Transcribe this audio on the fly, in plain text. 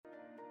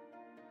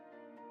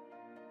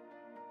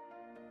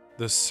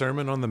The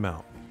Sermon on the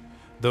Mount.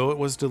 Though it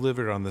was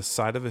delivered on the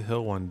side of a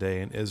hill one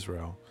day in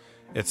Israel,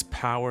 its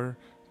power,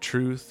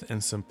 truth,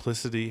 and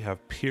simplicity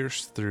have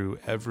pierced through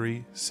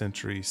every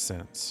century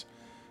since.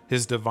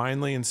 His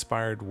divinely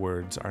inspired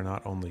words are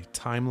not only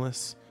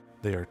timeless,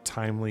 they are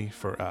timely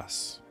for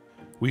us.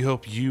 We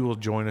hope you will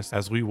join us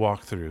as we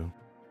walk through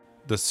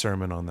the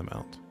Sermon on the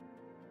Mount.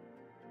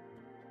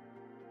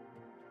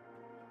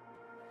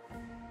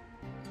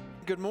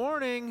 Good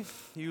morning.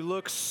 You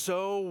look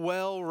so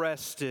well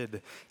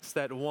rested. It's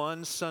that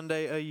one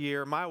Sunday a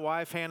year. My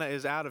wife, Hannah,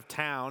 is out of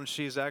town.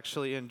 She's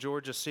actually in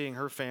Georgia seeing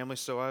her family,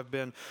 so I've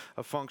been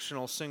a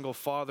functional single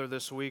father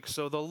this week.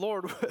 So the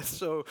Lord was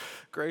so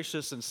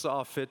gracious and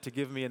saw fit to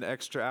give me an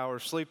extra hour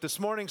of sleep this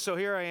morning. So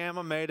here I am.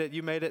 I made it.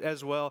 You made it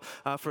as well.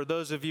 For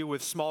those of you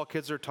with small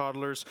kids or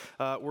toddlers,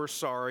 we're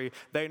sorry.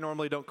 They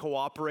normally don't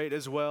cooperate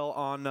as well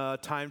on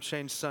Time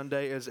Change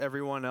Sunday as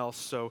everyone else.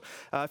 So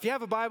if you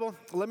have a Bible,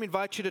 let me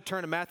invite you to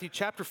turn to Matthew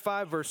chapter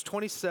 5, verse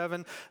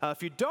 27.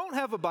 If you don't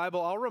have a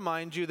Bible, I'll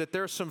remind you that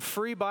there are some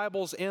free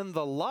Bibles in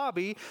the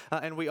lobby,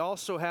 and we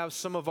also have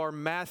some of our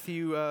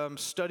Matthew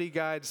study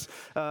guides,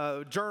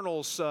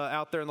 journals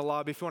out there in the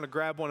lobby. If you want to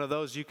grab one of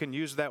those, you can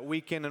use that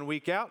week in and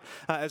week out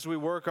as we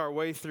work our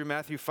way through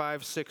Matthew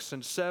 5, 6,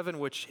 and 7,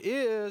 which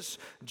is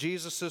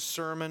Jesus'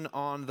 Sermon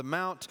on the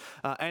Mount.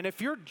 And if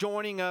you're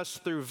joining us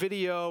through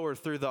video or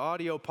through the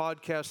audio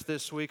podcast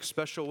this week,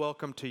 special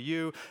welcome to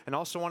you. And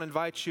also want to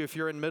invite you, if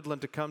you're in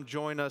Midland, to come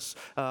join us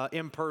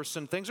in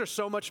person. Things are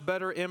so much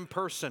better in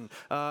person.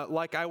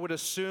 Like I would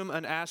assume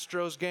an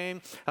Astros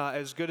game,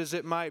 as good as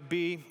it might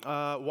be,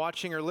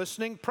 watching or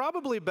listening,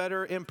 probably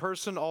better in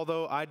person,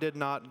 although I did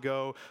not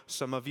go.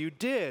 Some of you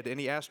did.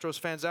 Any Astros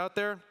fans out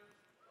there?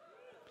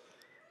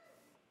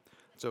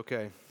 It's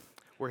okay.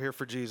 We're here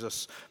for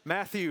Jesus.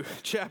 Matthew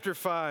chapter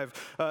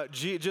 5,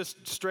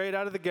 just straight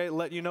out of the gate,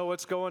 let you know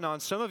what's going on.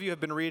 Some of you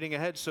have been reading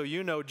ahead, so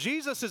you know.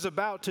 Jesus is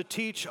about to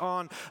teach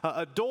on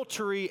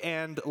adultery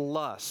and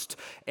lust.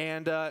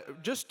 And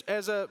just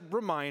as a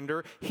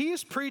reminder, he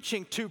is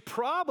preaching to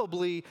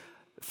probably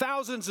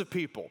thousands of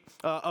people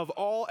of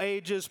all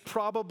ages,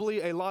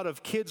 probably a lot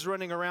of kids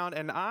running around.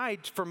 And I,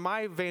 from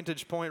my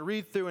vantage point,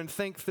 read through and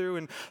think through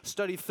and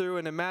study through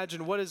and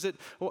imagine what is it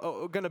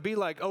going to be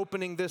like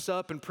opening this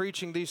up and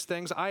preaching these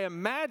things. I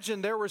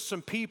imagine there were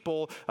some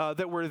people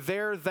that were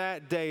there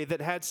that day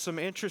that had some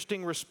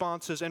interesting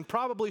responses and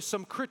probably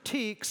some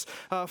critiques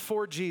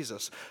for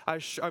Jesus.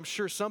 I'm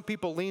sure some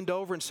people leaned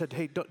over and said,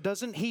 hey,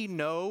 doesn't he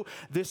know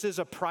this is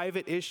a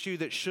private issue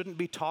that shouldn't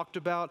be talked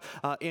about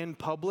in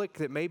public,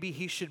 that maybe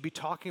he should be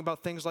talking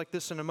about things like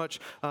this in a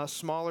much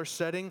smaller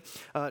setting?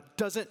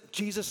 Doesn't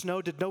Jesus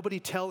know? Did nobody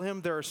tell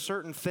him there are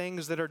certain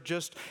things that are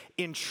just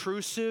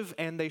intrusive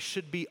and they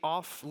should be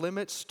off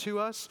limits to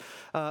us?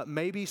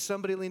 Maybe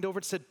somebody leaned over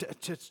and said,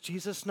 does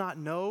Jesus not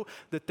know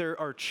that there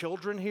are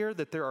children here,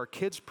 that there are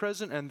kids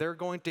present, and they're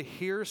going to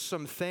hear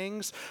some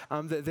things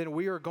that then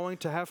we are going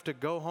to have to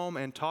go home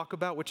and talk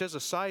about? Which, as a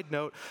side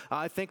note,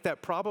 I think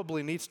that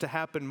probably needs to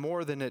happen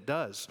more than it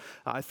does.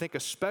 I think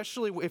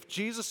especially if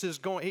Jesus is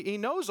going, he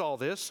knows all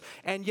this,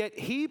 and yet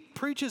he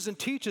preaches and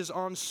teaches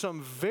on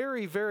some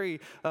very, very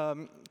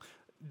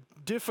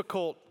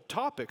difficult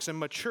topics and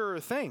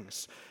mature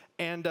things.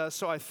 And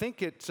so I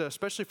think it's,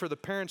 especially for the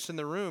parents in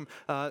the room,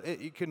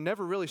 you can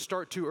never really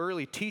start too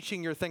early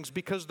teaching your things,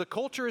 because the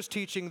culture is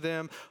teaching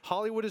them,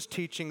 Hollywood is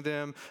teaching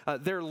them,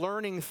 they're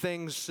learning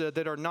things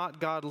that are not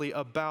godly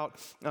about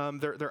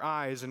their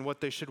eyes and what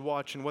they should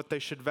watch and what they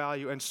should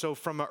value. And so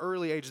from an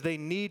early age, they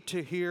need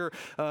to hear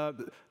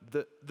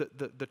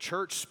the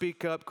church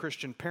speak up,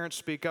 Christian parents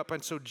speak up,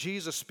 and so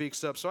Jesus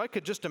speaks up. So I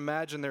could just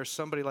imagine there's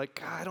somebody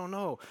like, I don't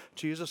know,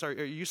 Jesus, are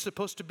you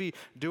supposed to be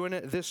doing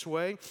it this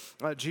way?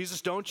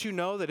 Jesus, don't you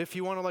know that if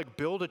you want to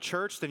build a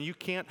church, then you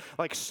can't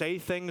say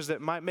things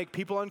that might make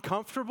people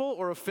uncomfortable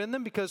or offend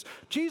them? Because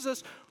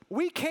Jesus,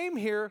 we came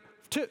here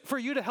for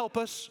you to help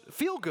us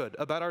feel good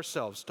about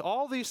ourselves. To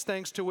all these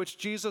things to which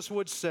Jesus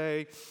would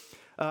say,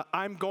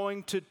 I'm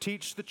going to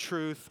teach the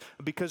truth,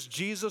 because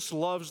Jesus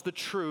loves the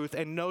truth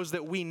and knows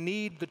that we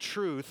need the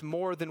truth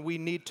more than we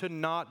need to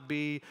not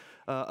be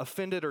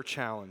offended or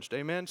challenged.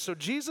 Amen? So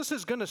Jesus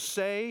is going to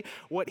say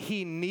what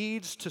he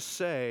needs to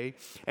say,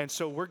 and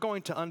so we're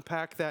going to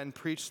unpack that and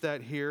preach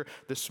that here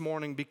this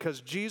morning,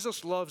 because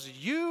Jesus loves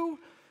you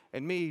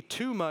and me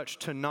too much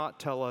to not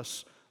tell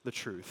us the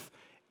truth.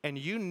 And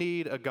you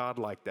need a God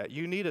like that.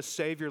 You need a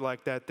Savior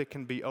like that that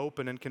can be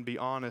open and can be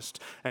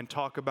honest and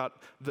talk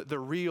about the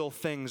real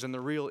things and the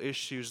real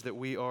issues that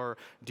we are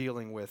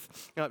dealing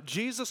with. Now,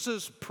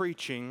 Jesus'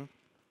 preaching,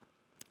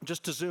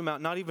 just to zoom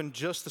out, not even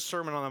just the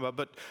Sermon on the Mount,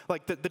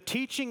 but the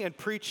teaching and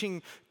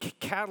preaching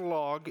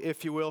catalog,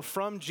 if you will,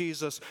 from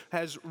Jesus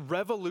has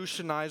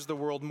revolutionized the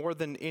world more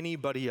than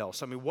anybody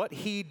else. I mean, what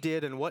he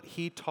did and what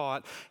he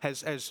taught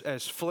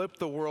has flipped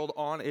the world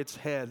on its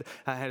head,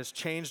 has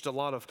changed a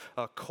lot of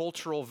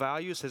cultural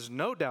values, has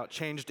no doubt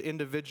changed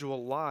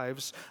individual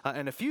lives.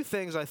 And a few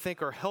things I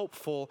think are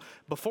helpful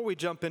before we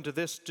jump into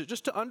this,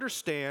 just to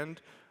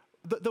understand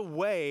the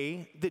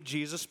way that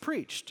Jesus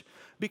preached.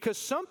 Because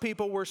some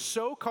people were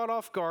so caught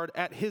off guard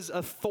at his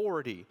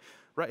authority.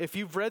 Right? If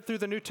you've read through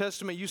the New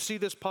Testament, you see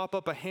this pop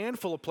up a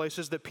handful of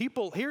places that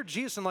people hear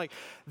Jesus and like,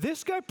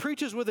 this guy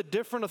preaches with a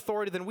different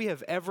authority than we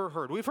have ever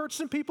heard. We've heard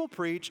some people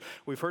preach.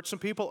 We've heard some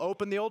people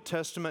open the Old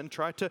Testament and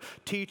try to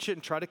teach it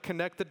and try to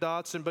connect the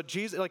dots. But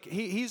Jesus, like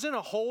he's in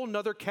a whole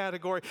nother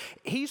category.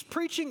 He's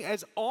preaching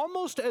as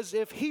almost as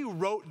if he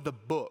wrote the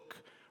book,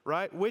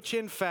 right? Which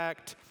in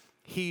fact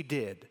he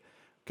did.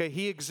 Okay,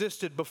 he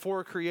existed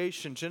before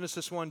creation.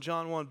 Genesis 1,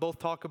 John 1, both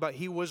talk about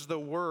he was the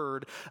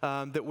Word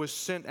that was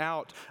sent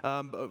out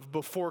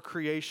before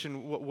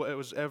creation what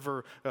was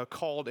ever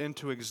called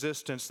into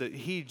existence, that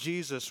he,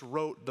 Jesus,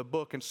 wrote the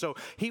book. And so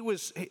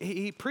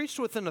he preached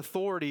with an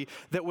authority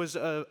that was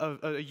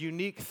a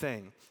unique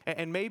thing.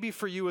 And maybe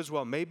for you as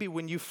well, maybe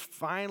when you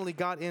finally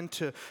got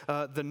into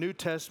the New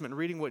Testament,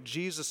 reading what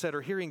Jesus said,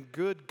 or hearing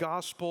good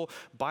gospel,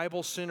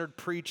 Bible-centered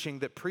preaching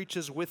that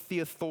preaches with the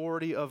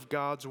authority of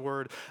God's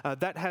Word,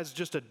 that has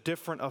just a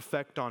different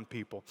effect on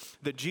people.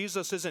 That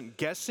Jesus isn't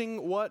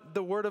guessing what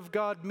the Word of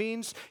God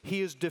means.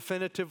 He is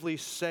definitively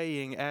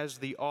saying, as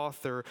the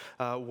author,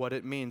 what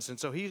it means. And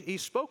so he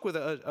spoke with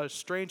a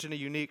strange and a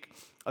unique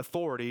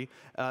authority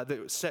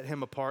that set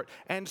him apart.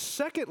 And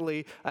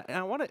secondly, and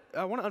I want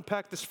to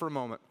unpack this for a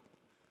moment.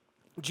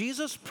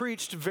 Jesus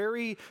preached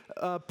very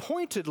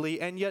pointedly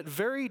and yet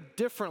very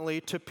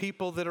differently to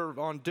people that are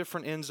on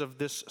different ends of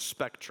this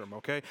spectrum,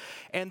 okay?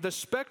 And the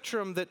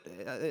spectrum that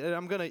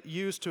I'm going to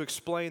use to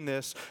explain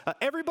this,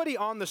 everybody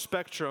on the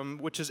spectrum,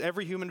 which is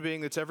every human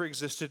being that's ever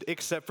existed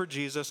except for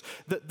Jesus,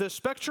 the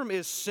spectrum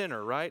is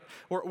sinner, right?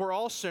 We're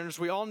all sinners.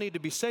 We all need to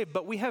be saved,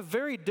 but we have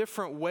very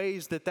different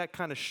ways that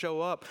kind of show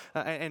up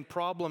and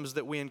problems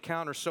that we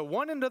encounter. So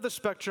one end of the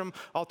spectrum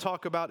I'll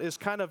talk about is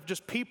kind of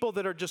just people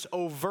that are just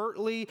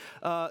overtly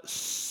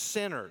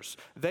sinners.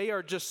 They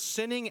are just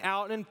sinning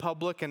out in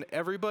public and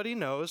everybody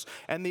knows.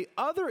 And the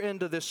other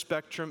end of this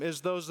spectrum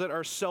is those that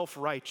are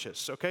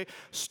self-righteous, okay?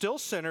 Still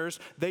sinners,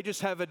 they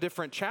just have a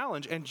different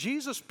challenge. And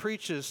Jesus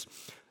preaches,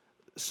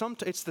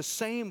 it's the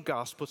same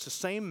gospel, it's the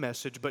same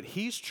message, but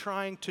he's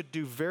trying to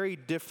do very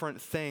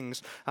different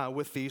things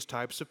with these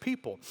types of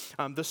people.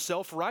 The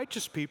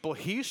self-righteous people,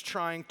 he's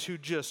trying to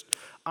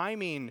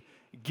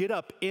get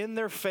up in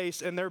their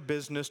face and their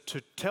business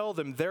to tell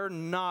them they're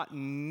not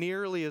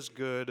nearly as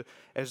good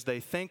as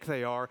they think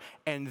they are,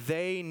 and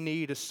they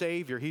need a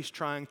Savior. He's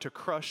trying to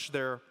crush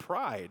their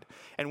pride.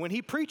 And when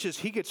he preaches,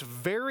 he gets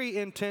very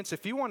intense.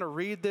 If you want to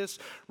read this,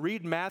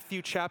 read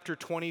Matthew chapter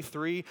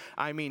 23.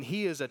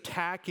 He is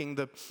attacking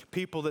the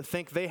people that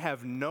think they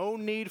have no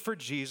need for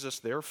Jesus.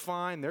 They're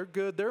fine, they're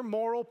good, they're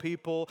moral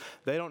people.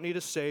 They don't need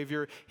a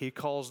Savior. He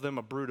calls them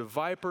a brood of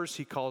vipers.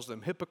 He calls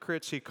them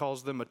hypocrites. He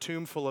calls them a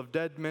tomb full of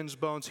dead men's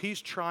bones.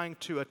 He's trying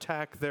to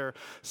attack their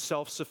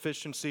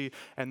self-sufficiency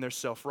and their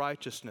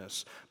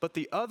self-righteousness. But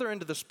the other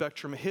end of the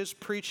spectrum, his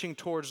preaching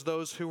towards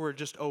those who were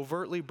just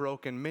overtly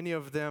broken, many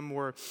of them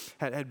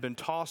had been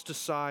tossed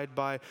aside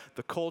by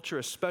the culture,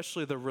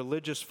 especially the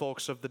religious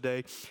folks of the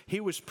day. He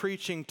was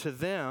preaching to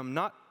them,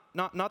 not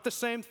the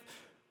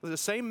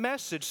same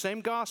message,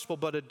 same gospel,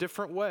 but a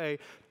different way.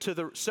 To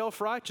the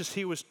self-righteous,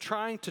 he was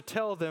trying to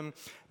tell them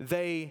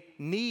they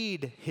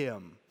need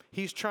him.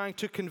 He's trying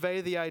to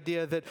convey the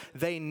idea that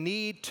they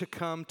need to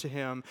come to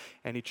him,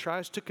 and he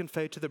tries to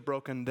convey to the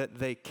broken that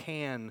they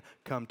can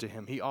come to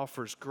him. He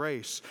offers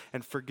grace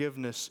and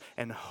forgiveness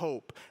and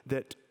hope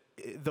that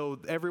though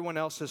everyone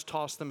else has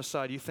tossed them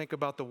aside. You think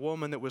about the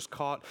woman that was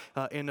caught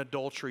in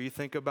adultery. You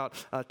think about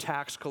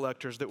tax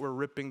collectors that were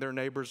ripping their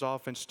neighbors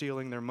off and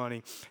stealing their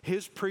money.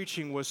 His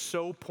preaching was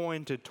so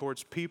pointed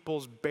towards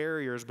people's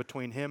barriers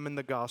between him and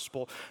the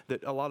gospel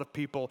that a lot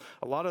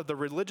of the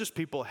religious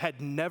people had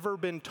never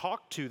been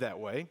talked to that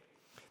way.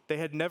 They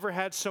had never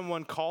had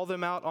someone call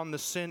them out on the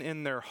sin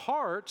in their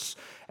hearts.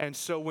 And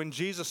so when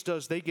Jesus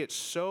does, they get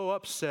so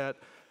upset.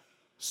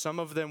 Some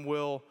of them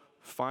will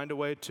find a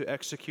way to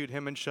execute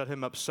him and shut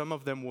him up. Some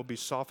of them will be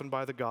softened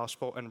by the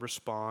gospel and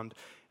respond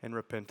in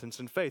repentance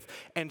and faith.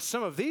 And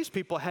some of these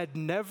people had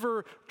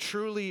never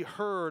truly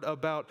heard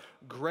about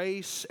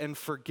grace and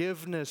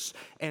forgiveness.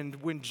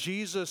 And when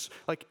Jesus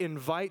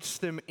invites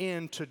them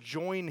in to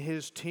join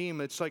his team,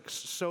 it's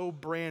so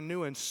brand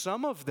new. And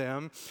some of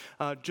them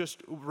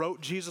just wrote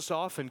Jesus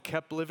off and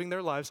kept living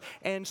their lives.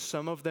 And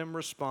some of them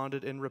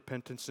responded in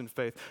repentance and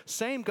faith.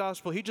 Same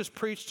gospel. He just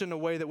preached in a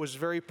way that was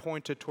very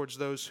pointed towards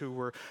those who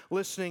were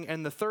listening.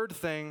 And the third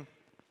thing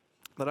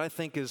that I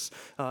think is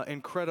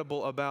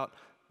incredible about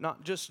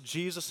not just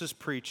Jesus'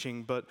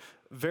 preaching, but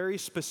very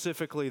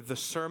specifically the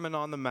Sermon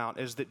on the Mount,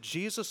 is that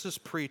Jesus'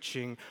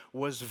 preaching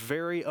was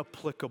very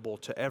applicable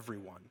to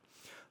everyone.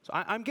 So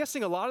I'm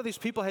guessing a lot of these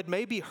people had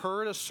maybe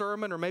heard a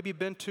sermon or maybe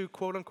been to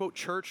quote-unquote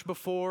church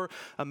before.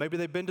 Maybe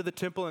they've been to the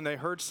temple and they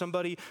heard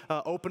somebody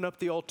open up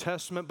the Old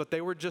Testament, but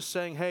they were just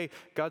saying, hey,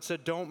 God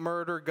said don't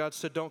murder, God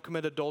said don't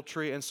commit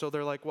adultery, and so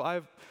they're like, well,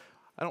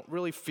 I don't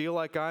really feel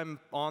like I'm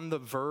on the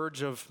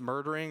verge of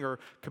murdering or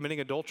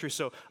committing adultery,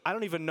 so I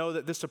don't even know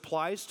that this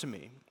applies to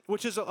me.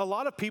 which is a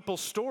lot of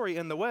people's story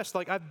in the West.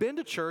 Like, I've been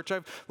to church,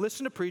 I've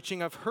listened to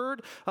preaching, I've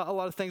heard a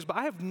lot of things, but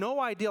I have no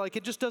idea. Like,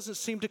 it just doesn't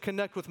seem to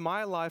connect with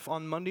my life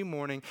on Monday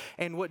morning.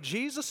 And what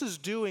Jesus is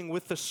doing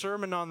with the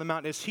Sermon on the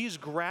Mount is he's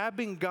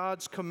grabbing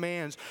God's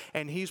commands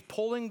and he's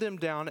pulling them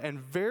down and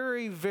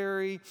very,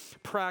 very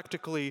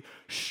practically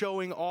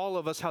showing all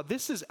of us how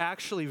this is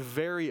actually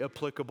very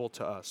applicable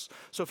to us.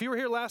 So if you were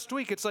here last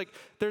week, it's like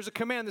there's a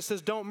command that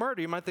says don't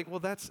murder. You might think,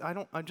 well,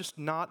 I'm just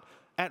not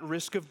at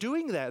risk of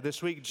doing that.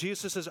 This week,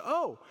 Jesus says,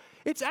 oh,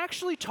 it's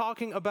actually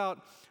talking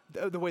about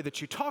the way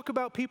that you talk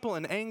about people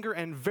in anger,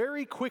 and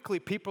very quickly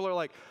people are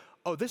like,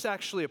 oh, this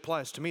actually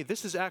applies to me.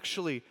 This is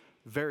actually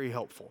very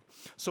helpful.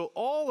 So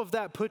all of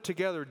that put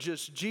together,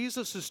 just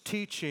Jesus'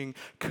 teaching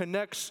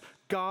connects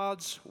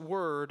God's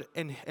word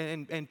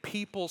and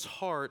people's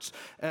hearts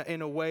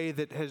in a way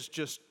that has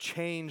just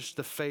changed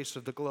the face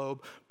of the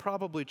globe,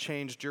 probably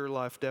changed your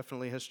life,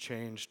 definitely has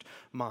changed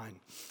mine.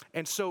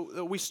 And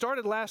so we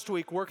started last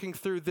week working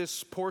through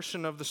this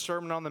portion of the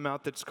Sermon on the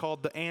Mount that's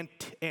called the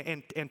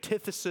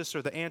antithesis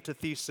or the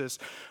antithesis,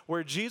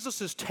 where Jesus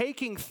is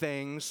taking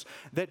things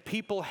that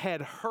people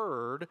had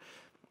heard.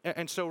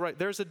 And so, right,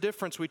 there's a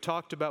difference we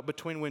talked about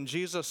between when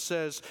Jesus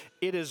says,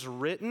 it is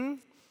written,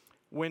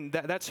 when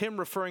that's him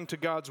referring to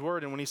God's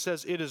word, and when he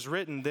says it is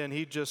written, then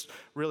he just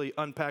really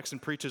unpacks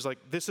and preaches like,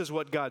 this is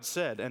what God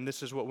said, and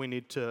this is what we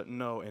need to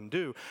know and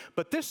do.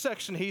 But this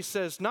section, he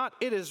says, not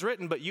it is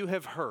written, but you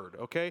have heard,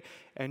 okay?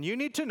 And you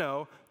need to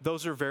know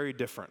those are very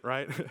different,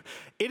 right?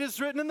 It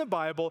is written in the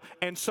Bible,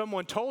 and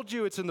someone told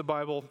you it's in the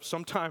Bible,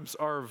 sometimes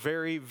are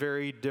very,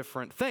 very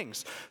different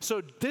things.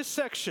 So this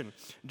section,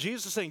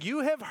 Jesus is saying,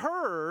 you have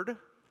heard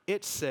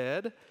it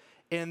said,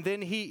 and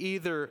then he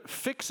either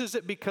fixes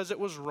it because it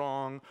was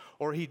wrong,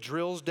 or he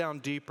drills down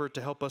deeper to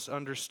help us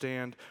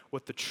understand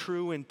what the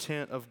true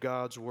intent of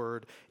God's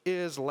word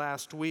is.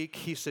 Last week,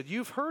 he said,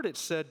 you've heard it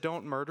said,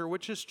 don't murder,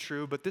 which is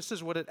true, but this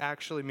is what it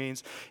actually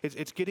means.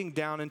 It's getting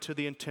down into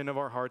the intent of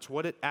our hearts.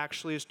 What it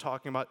actually is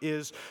talking about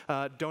is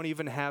don't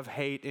even have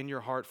hate in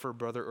your heart for a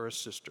brother or a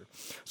sister.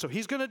 So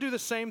he's going to do the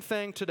same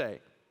thing today.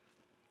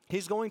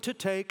 He's going to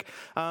take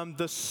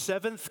the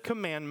seventh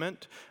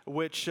commandment,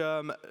 which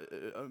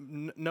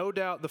no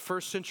doubt the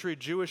first century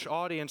Jewish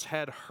audience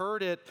had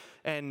heard it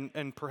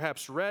and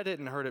perhaps read it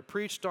and heard it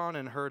preached on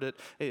and heard it.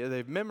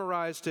 They've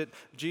memorized it.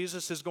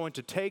 Jesus is going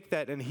to take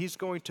that and he's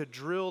going to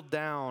drill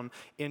down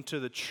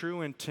into the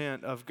true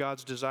intent of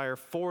God's desire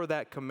for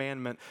that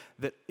commandment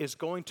that is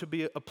going to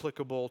be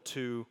applicable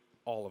to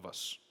all of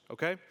us,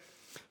 okay?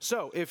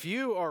 So, if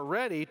you are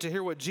ready to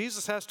hear what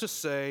Jesus has to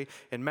say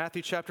in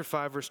Matthew chapter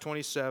 5, verse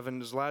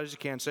 27, as loud as you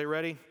can, say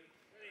ready?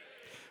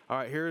 All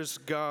right, here's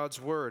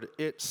God's word.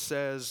 It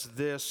says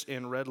this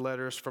in red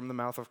letters from the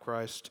mouth of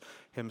Christ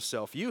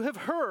himself. You have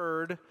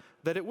heard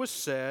that it was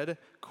said,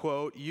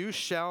 quote, you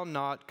shall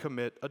not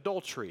commit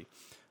adultery.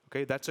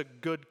 Okay, that's a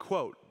good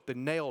quote. They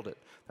nailed it.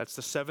 That's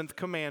the seventh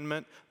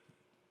commandment,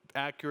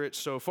 accurate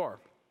so far.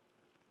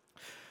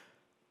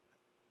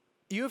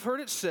 You have heard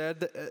it said,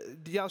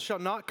 that thou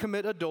shalt not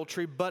commit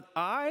adultery, but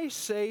I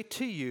say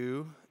to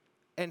you,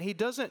 and he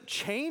doesn't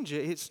change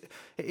it.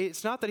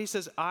 It's not that he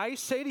says, I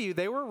say to you,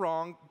 they were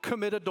wrong,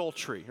 commit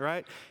adultery,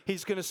 right?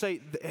 He's going to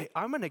say, hey,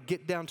 I'm going to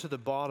get down to the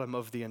bottom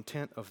of the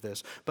intent of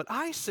this. But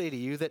I say to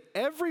you that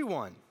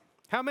everyone,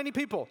 how many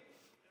people?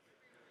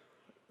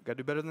 Got to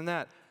do better than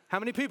that. How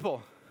many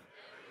people?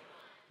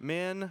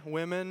 Men,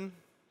 women,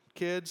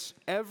 kids,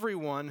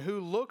 everyone who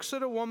looks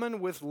at a woman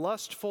with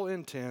lustful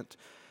intent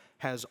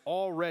has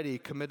already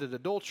committed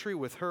adultery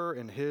with her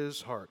in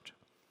his heart.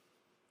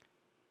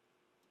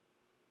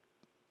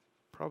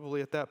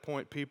 Probably at that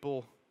point,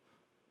 people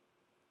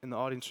in the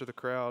audience or the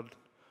crowd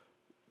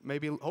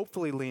maybe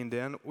hopefully leaned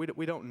in.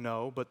 We don't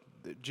know, but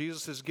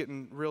Jesus is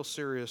getting real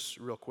serious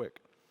real quick.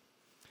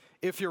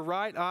 If your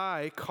right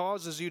eye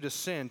causes you to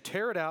sin,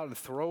 tear it out and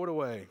throw it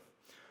away.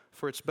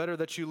 For it's better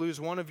that you lose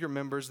one of your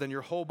members than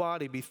your whole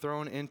body be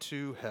thrown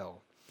into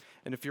hell.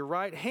 And if your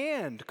right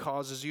hand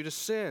causes you to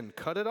sin,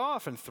 cut it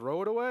off and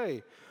throw it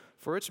away.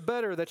 For it's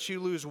better that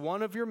you lose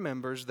one of your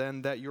members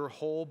than that your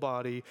whole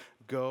body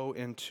go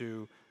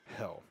into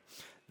hell.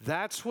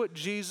 That's what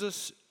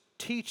Jesus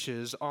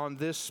teaches on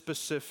this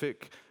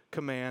specific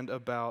command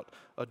about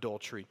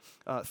adultery.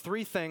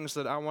 Three things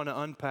that I want to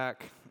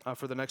unpack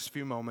for the next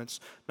few moments.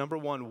 Number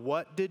one,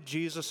 what did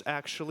Jesus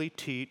actually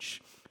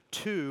teach?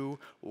 Two,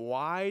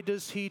 why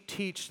does he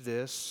teach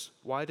this?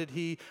 Why did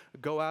he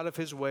go out of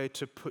his way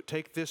to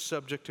take this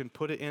subject and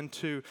put it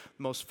into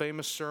the most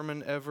famous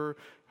sermon ever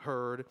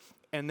heard?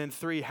 And then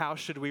three, how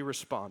should we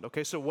respond?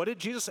 Okay, so what did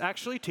Jesus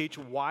actually teach?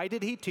 Why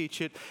did he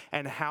teach it?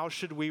 And how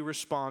should we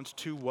respond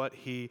to what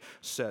he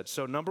said?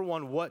 So number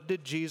one, what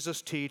did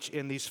Jesus teach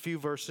in these few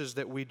verses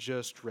that we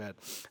just read?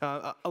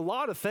 A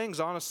lot of things,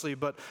 honestly,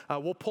 but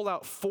we'll pull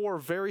out four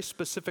very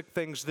specific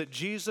things that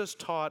Jesus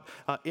taught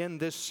in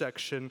this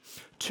section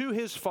to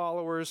his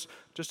followers,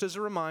 just as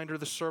a reminder,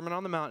 the Sermon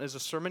on the Mount is a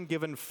sermon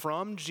given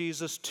from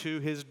Jesus to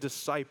his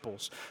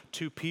disciples,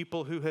 to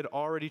people who had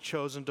already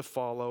chosen to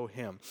follow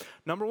him.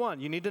 Number one,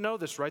 you need to know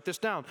this, write this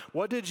down.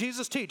 What did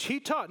Jesus teach? He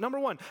taught, number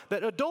one,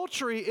 that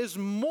adultery is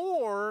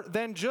more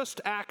than just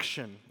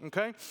action,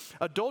 okay?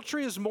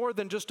 Adultery is more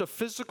than just a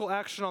physical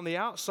action on the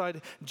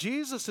outside.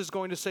 Jesus is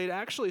going to say it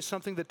actually is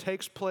something that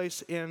takes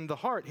place in the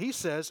heart. He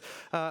says,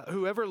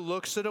 whoever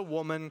looks at a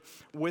woman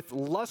with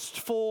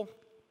lustful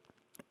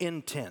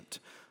intent.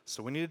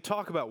 So we need to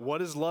talk about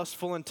what is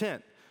lustful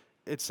intent.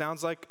 It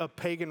sounds like a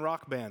pagan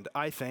rock band,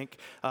 I think.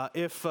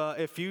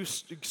 If you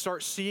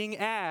start seeing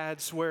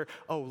ads where,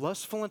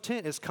 lustful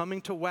intent is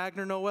coming to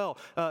Wagner Noel,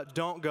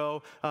 don't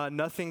go.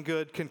 Nothing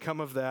good can come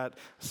of that.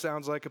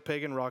 Sounds like a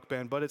pagan rock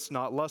band, but it's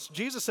not.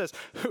 Jesus says,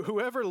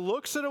 whoever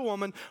looks at a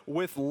woman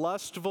with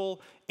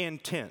lustful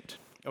intent.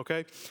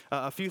 Okay?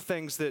 A few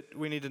things that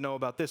we need to know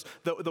about this.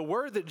 The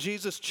word that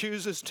Jesus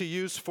chooses to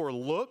use for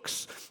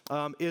looks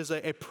is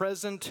a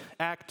present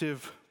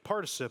active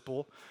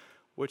participle,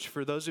 which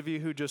for those of you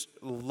who just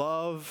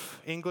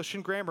love English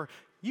and grammar,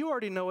 you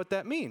already know what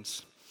that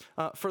means.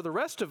 For the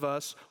rest of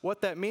us,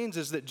 what that means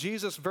is that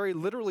Jesus very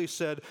literally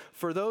said,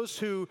 for those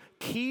who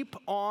keep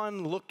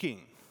on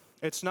looking.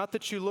 It's not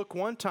that you look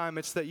one time,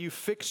 it's that you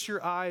fix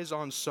your eyes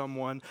on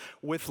someone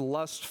with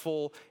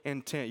lustful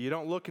intent. You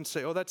don't look and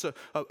say, that's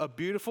a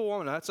beautiful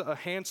woman, that's a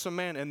handsome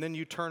man, and then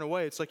you turn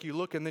away. It's like you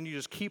look and then you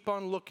just keep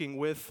on looking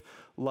with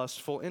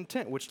lustful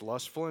intent, which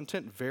lustful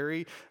intent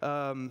very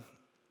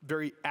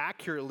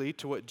accurately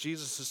to what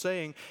Jesus is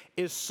saying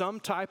is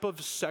some type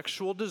of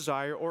sexual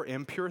desire or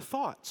impure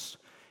thoughts.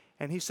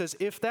 And he says,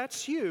 if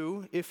that's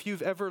you, if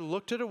you've ever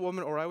looked at a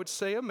woman, or I would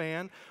say a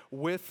man,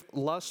 with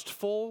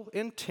lustful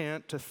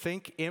intent to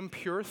think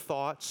impure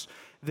thoughts,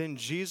 then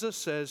Jesus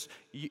says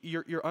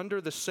you're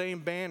under the same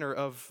banner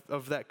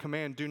of that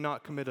command, do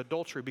not commit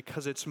adultery,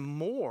 because it's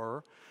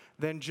more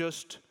than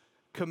just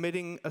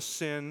committing a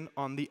sin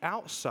on the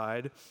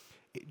outside.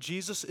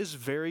 Jesus is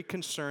very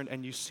concerned,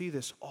 and you see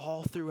this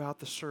all throughout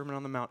the Sermon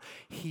on the Mount.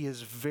 He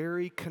is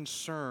very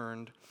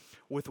concerned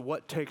with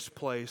what takes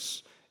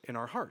place in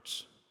our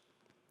hearts.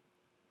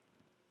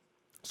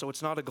 So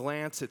it's not a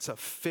glance, it's a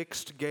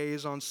fixed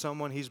gaze on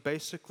someone. He's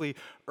basically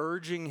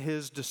urging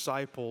his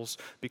disciples,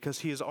 because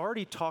he has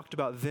already talked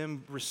about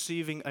them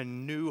receiving a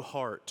new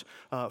heart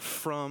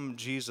from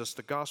Jesus.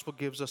 The gospel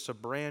gives us a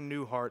brand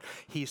new heart.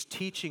 He's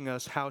teaching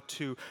us how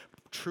to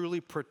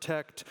truly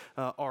protect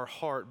our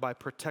heart by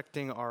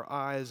protecting our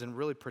eyes and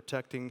really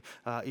protecting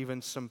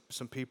even some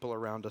people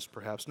around us,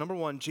 perhaps. Number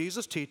one,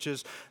 Jesus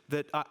teaches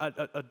that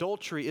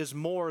adultery is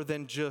more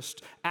than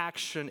just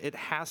action. It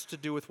has to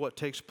do with what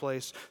takes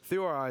place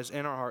through our eyes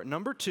and our heart.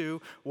 Number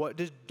two, what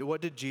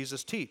did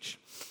Jesus teach?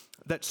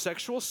 That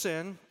sexual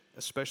sin,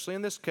 especially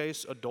in this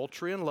case,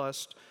 adultery and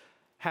lust,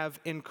 have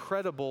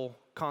incredible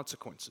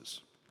consequences,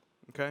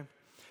 okay?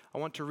 I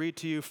want to read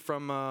to you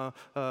from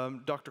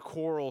Dr.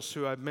 Quarles,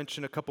 who I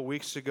mentioned a couple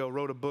weeks ago,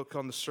 wrote a book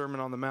on the Sermon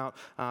on the Mount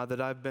that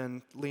I've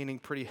been leaning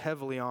pretty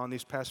heavily on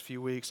these past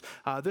few weeks.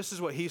 This is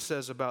what he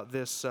says about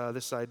this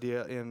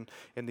idea in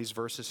these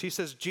verses. He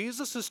says,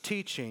 Jesus'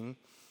 teaching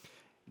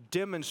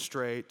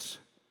demonstrates,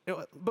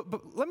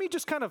 but let me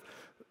just kind of,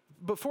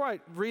 before I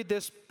read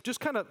this,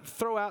 just kind of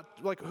throw out,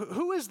 like,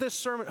 who is this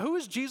sermon? Who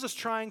is Jesus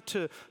trying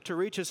to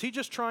reach? Is he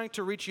just trying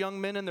to reach young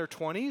men in their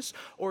 20s?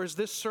 Or is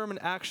this sermon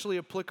actually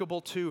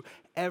applicable to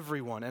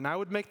everyone? And I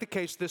would make the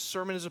case this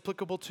sermon is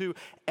applicable to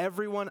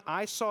everyone.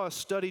 I saw a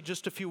study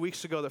just a few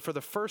weeks ago that for the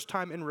first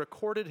time in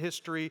recorded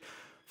history,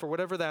 for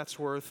whatever that's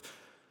worth,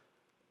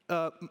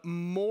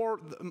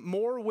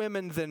 more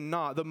women than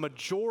not, the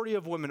majority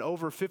of women,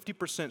 over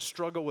 50%,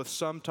 struggle with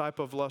some type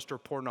of lust or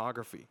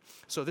pornography.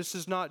 So this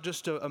is not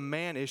just a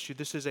man issue,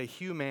 this is a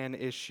human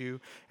issue.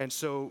 And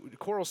so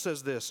Quarles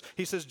says this.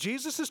 He says,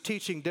 Jesus'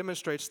 teaching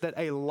demonstrates that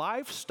a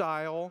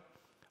lifestyle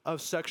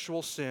of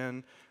sexual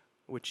sin,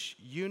 which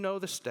you know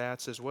the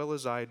stats as well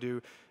as I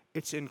do,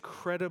 it's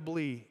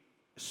incredibly,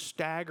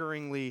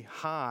 staggeringly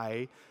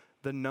high,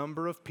 the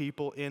number of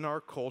people in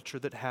our culture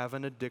that have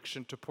an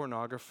addiction to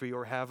pornography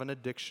or have an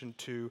addiction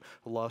to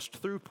lust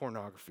through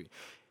pornography.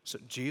 So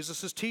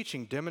Jesus'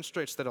 teaching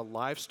demonstrates that a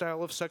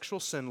lifestyle of sexual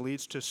sin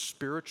leads to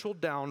spiritual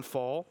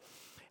downfall,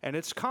 and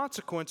its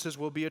consequences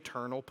will be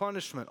eternal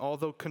punishment.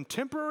 Although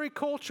contemporary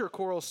culture,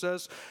 Quarles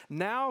says,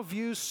 now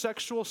views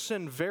sexual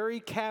sin very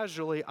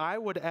casually, I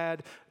would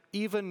add,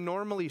 even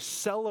normally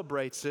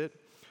celebrates it,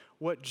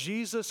 what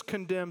Jesus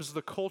condemns,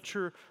 the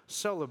culture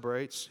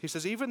celebrates. He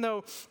says, even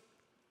though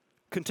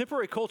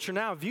contemporary culture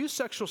now views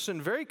sexual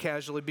sin very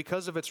casually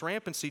because of its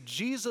rampancy,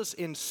 Jesus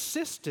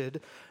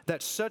insisted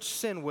that such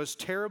sin was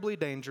terribly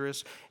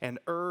dangerous and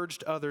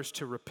urged others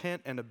to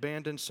repent and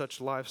abandon such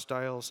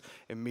lifestyles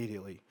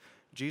immediately.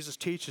 Jesus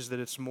teaches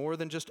that it's more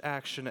than just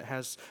action, it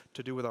has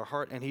to do with our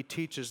heart, and he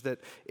teaches that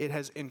it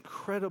has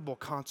incredible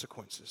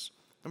consequences.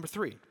 Number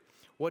three,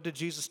 what did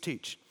Jesus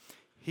teach?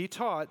 He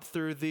taught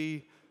through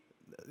the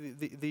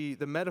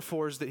the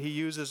metaphors that he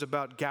uses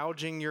about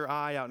gouging your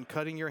eye out and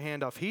cutting your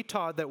hand off, he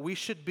taught that we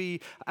should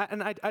be,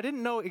 and I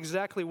didn't know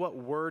exactly what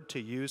word to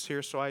use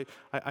here, so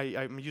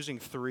I'm using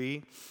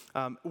three.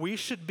 We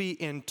should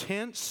be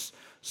intense,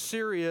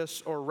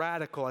 serious, or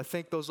radical. I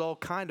think those all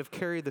kind of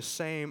carry the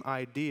same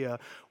idea.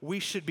 We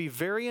should be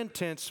very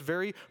intense,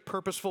 very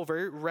purposeful,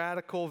 very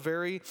radical,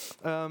 very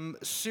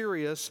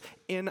serious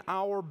in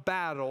our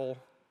battle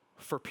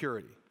for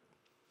purity.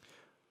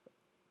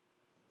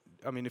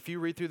 I mean, if you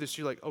read through this,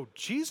 you're like, oh,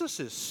 Jesus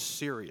is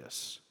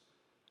serious.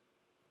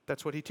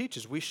 That's what he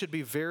teaches. We should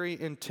be very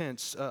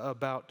intense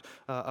about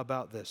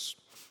this.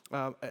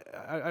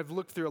 I've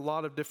looked through a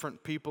lot of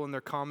different people and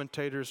their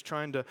commentators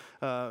trying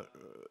to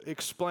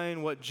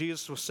explain what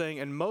Jesus was saying,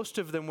 and most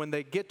of them, when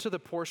they get to the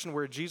portion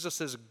where Jesus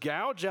says,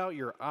 gouge out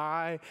your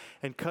eye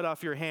and cut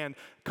off your hand,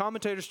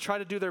 commentators try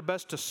to do their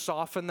best to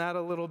soften that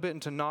a little bit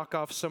and to knock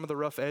off some of the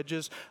rough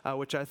edges,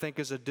 which I think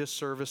is a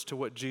disservice to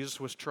what Jesus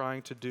was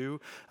trying to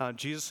do.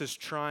 Jesus is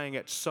trying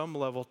at some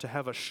level to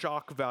have a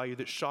shock value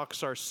that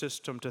shocks our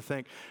system to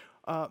think,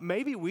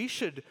 maybe we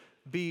should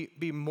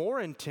be more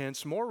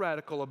intense, more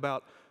radical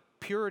about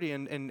purity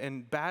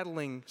and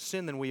battling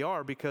sin than we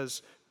are,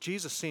 because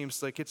Jesus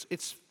seems like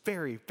it's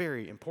very,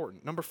 very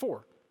important. Number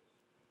 4,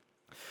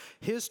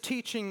 his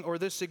teaching, or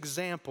this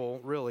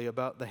example really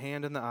about the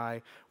hand and the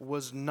eye,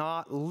 was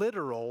not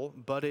literal,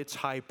 but it's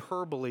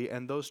hyperbole,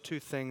 and those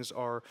two things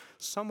are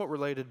somewhat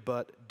related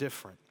but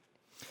different.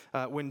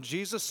 When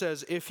Jesus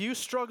says, if you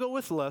struggle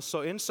with lust,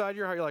 so inside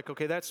your heart you're like,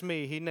 okay, that's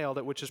me, he nailed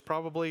it, which is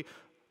probably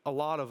a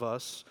lot of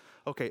us.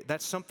 Okay,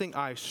 that's something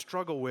I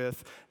struggle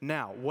with.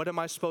 Now, what am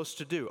I supposed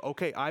to do?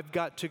 Okay, I've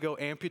got to go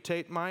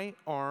amputate my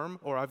arm,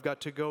 or I've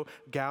got to go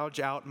gouge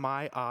out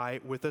my eye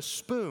with a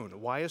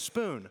spoon. Why a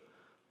spoon?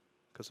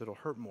 Because it'll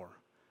hurt more.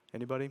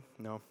 Anybody?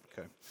 No?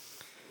 Okay.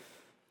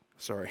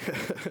 Sorry.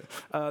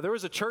 There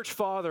was a church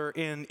father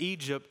in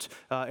Egypt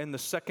in the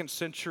 2nd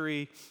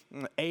century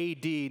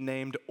AD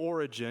named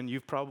Origen.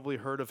 You've probably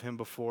heard of him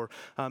before.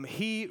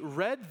 He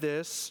read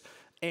this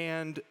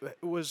and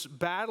was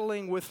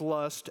battling with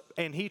lust,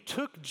 and he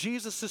took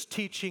Jesus'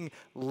 teaching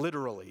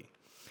literally.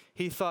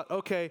 He thought,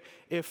 okay,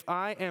 if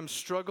I am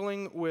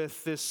struggling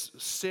with this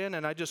sin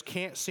and I just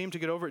can't seem to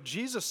get over it,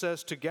 Jesus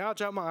says to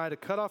gouge out my eye, to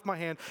cut off my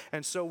hand.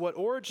 And so what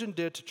Origen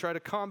did to try to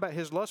combat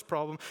his lust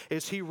problem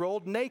is he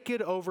rolled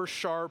naked over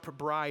sharp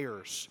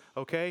briars,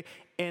 okay?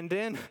 And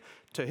then,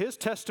 to his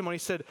testimony, he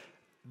said,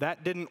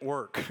 that didn't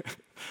work.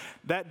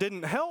 That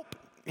didn't help.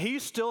 He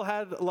still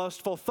had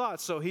lustful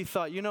thoughts, so he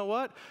thought, you know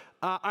what?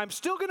 I'm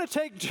still going to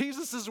take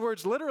Jesus'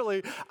 words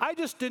literally. I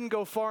just didn't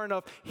go far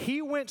enough.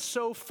 He went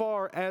so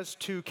far as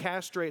to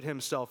castrate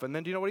himself. And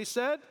then do you know what he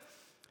said?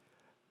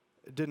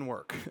 It didn't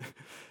work.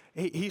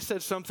 He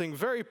said something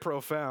very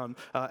profound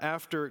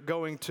after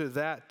going to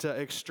that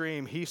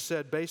extreme. He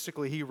said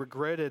basically he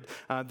regretted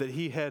that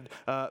he had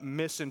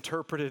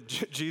misinterpreted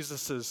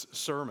Jesus'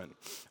 sermon.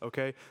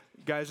 Okay?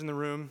 Guys in the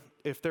room,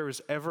 if there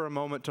is ever a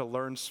moment to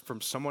learn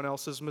from someone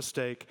else's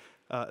mistake,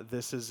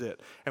 this is it.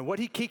 And what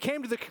he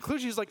came to the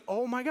conclusion, he's like,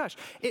 oh my gosh,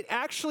 it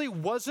actually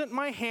wasn't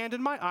my hand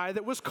and my eye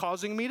that was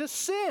causing me to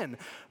sin.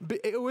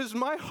 It was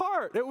my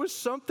heart. It was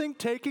something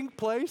taking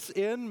place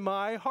in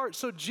my heart.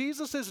 So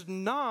Jesus is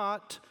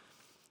not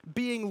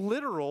being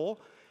literal.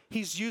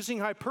 He's using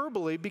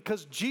hyperbole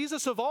because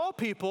Jesus, of all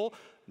people,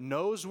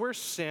 knows where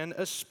sin,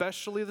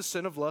 especially the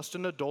sin of lust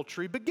and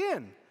adultery,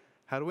 begin.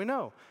 How do we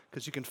know?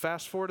 Because you can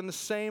fast forward in the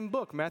same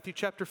book, Matthew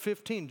chapter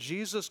 15.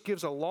 Jesus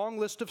gives a long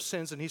list of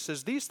sins, and he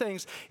says, these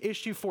things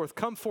issue forth,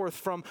 come forth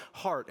from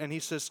heart. And he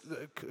says,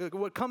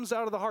 what comes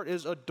out of the heart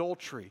is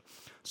adultery.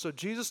 So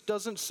Jesus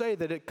doesn't say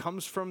that it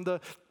comes from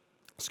the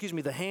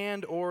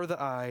hand or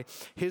the eye.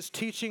 His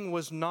teaching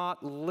was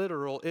not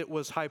literal. It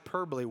was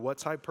hyperbole.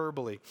 What's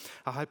hyperbole?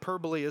 A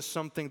hyperbole is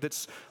something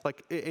that's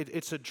like,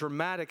 it's a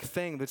dramatic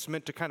thing that's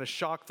meant to kind of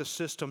shock the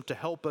system to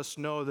help us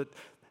know that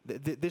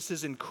this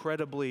is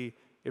incredibly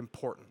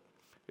important.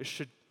 It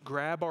should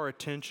grab our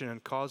attention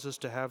and cause us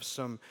to have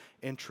some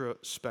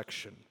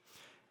introspection.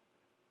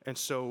 And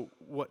so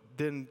what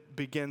then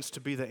begins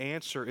to be the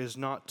answer is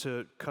not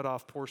to cut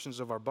off portions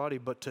of our body,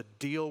 but to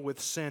deal with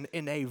sin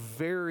in a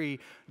very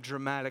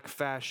dramatic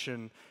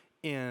fashion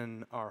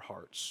in our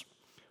hearts.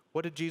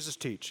 What did Jesus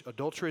teach?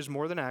 Adultery is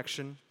more than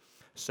action.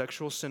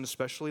 Sexual sin,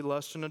 especially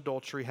lust and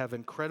adultery, have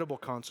incredible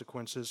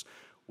consequences.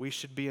 We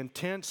should be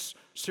intense,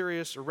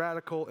 serious,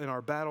 radical in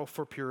our battle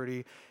for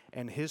purity.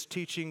 And his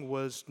teaching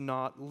was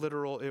not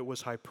literal. It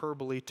was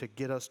hyperbole to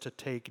get us to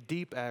take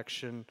deep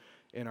action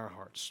in our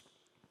hearts.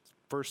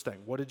 First thing,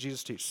 what did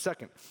Jesus teach?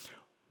 Second,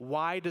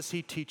 why does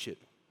he teach it?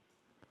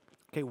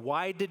 Okay,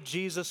 why did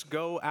Jesus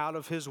go out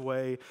of his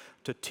way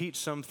to teach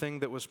something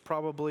that was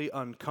probably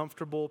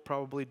uncomfortable,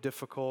 probably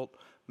difficult,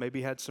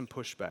 maybe had some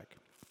pushback?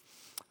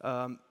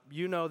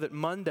 You know that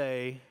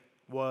Monday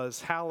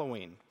was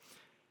Halloween.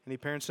 Any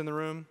parents in the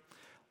room?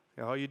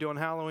 All you do on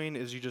Halloween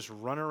is you just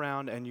run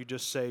around and you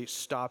just say,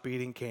 stop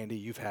eating candy,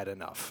 you've had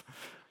enough,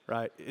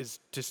 right? It's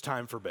just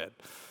time for bed.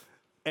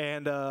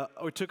 And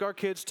we took our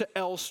kids to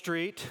L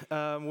Street,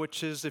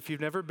 which is, if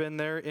you've never been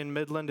there in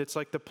Midland, it's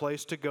like the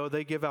place to go.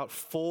 They give out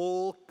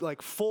full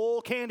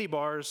candy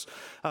bars.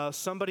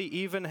 Somebody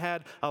even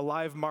had a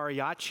live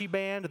mariachi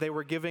band. They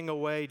were giving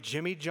away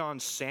Jimmy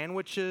John's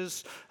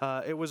sandwiches.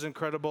 It was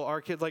incredible.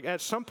 Our kid, at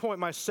some point,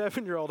 my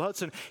 7-year-old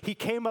Hudson, he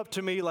came up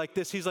to me like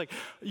this. He's like,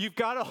 "You've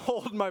got to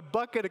hold my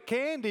bucket of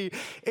candy.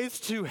 It's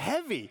too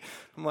heavy."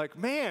 I'm like,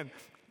 "Man,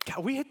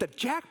 God, we hit the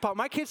jackpot.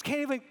 My kids can't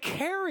even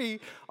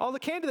carry all the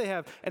candy they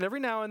have." And every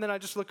now and then I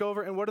just look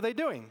over, and what are they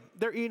doing?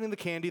 They're eating the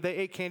candy. They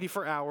ate candy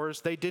for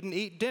hours. They didn't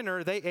eat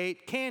dinner. They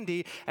ate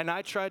candy. And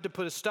I tried to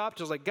put a stop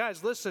to it. I was like,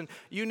 "Guys, listen,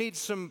 you need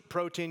some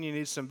protein. You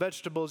need some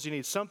vegetables. You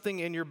need something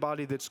in your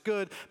body that's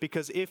good,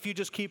 because if you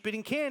just keep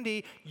eating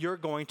candy, you're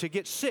going to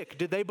get sick."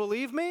 Did they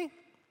believe me?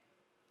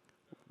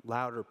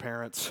 Louder,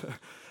 parents.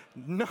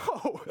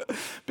 No,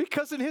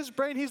 because in his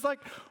brain, he's like,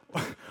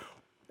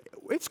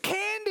 "It's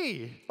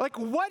candy.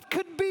 What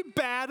could be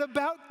bad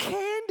about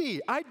candy?"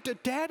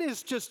 Dad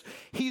is just,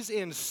 he's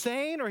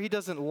insane, or he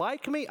doesn't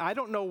like me. I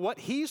don't know what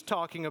he's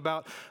talking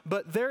about,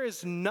 but there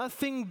is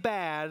nothing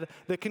bad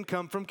that can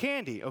come from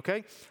candy,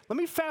 okay? Let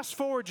me fast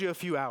forward you a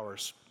few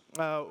hours.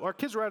 Our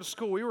kids were out of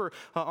school. We were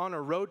on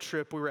a road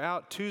trip. We were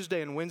out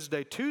Tuesday and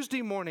Wednesday.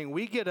 Tuesday morning,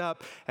 we get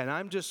up, and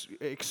I'm just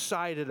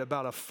excited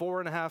about a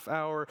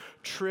 4.5-hour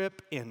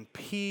trip in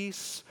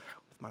peace,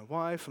 my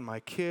wife and my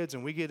kids,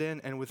 and we get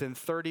in, and within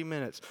 30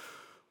 minutes,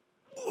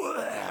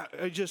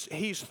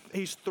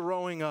 he's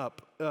throwing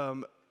up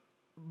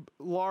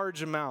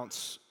large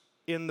amounts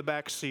in the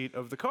back seat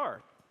of the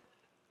car.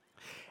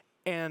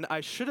 And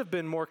I should have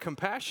been more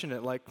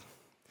compassionate,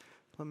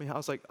 I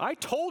was like, "I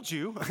told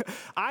you,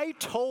 I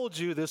told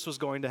you this was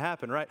going to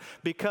happen," right?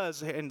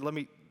 Because, and let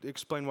me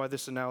explain why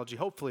this analogy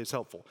hopefully is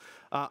helpful.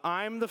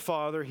 I'm the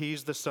father,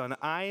 he's the son.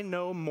 I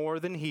know more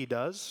than he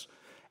does,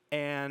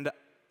 and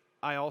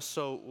I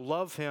also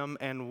love him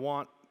and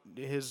want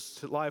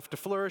his life to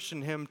flourish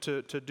and him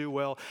to do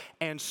well.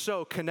 And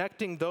so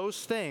connecting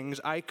those things,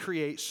 I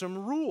create some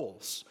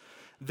rules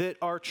that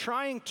are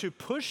trying to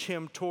push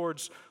him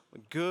towards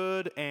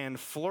good and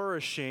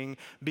flourishing,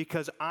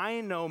 because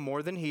I know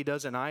more than he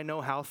does, and I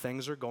know how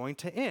things are going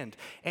to end.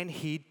 And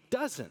he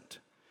doesn't.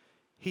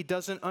 He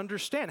doesn't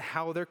understand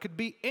how there could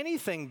be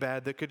anything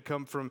bad that could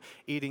come from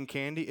eating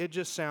candy. It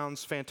just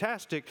sounds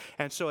fantastic.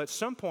 And so at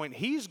some point,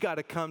 he's got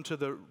to come to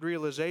the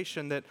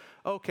realization that,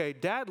 okay,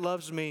 Dad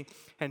loves me,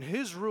 and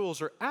his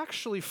rules are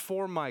actually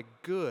for my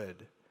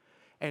good.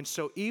 And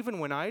so even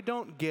when I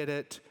don't get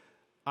it,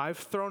 I've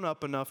thrown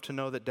up enough to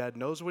know that Dad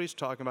knows what he's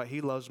talking about.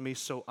 He loves me,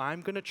 so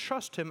I'm going to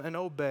trust him and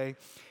obey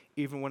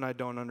even when I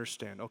don't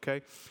understand,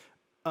 okay?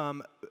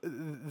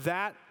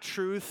 That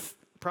truth,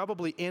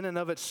 probably in and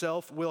of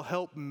itself, will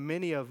help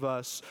many of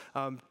us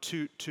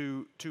to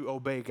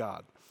obey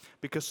God.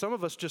 Because some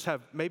of us just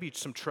have maybe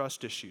some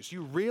trust issues.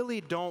 You really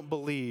don't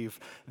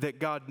believe that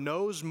God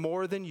knows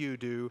more than you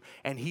do,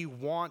 and he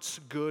wants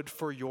good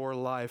for your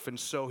life. And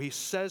so he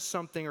says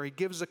something, or he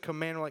gives a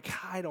command, like,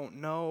 "I don't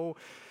know.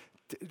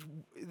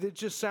 It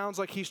just sounds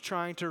like he's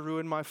trying to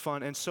ruin my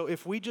fun." And so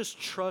if we just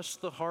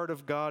trust the heart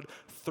of God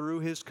through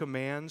his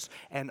commands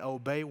and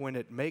obey when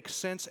it makes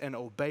sense and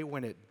obey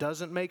when it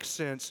doesn't make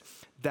sense,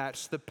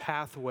 that's the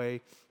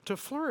pathway to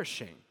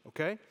flourishing,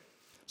 okay?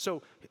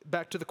 So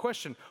back to the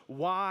question,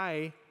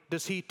 why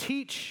does he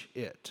teach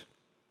it?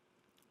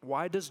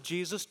 Why does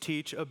Jesus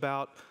teach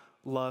about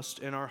lust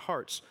in our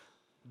hearts?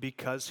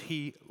 Because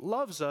he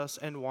loves us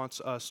and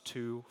wants us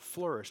to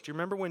flourish. Do you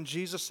remember when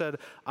Jesus said,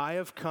 "I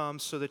have come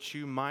so that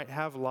you might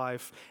have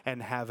life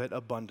and have it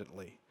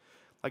abundantly"?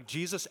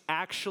 Jesus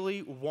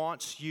actually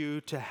wants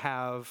you to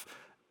have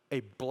a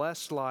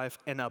blessed life,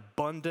 an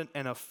abundant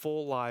and a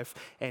full life,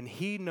 and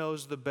he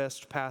knows the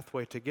best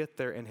pathway to get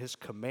there, and his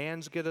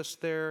commands get us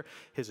there,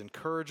 his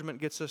encouragement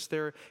gets us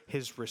there,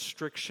 his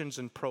restrictions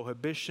and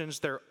prohibitions,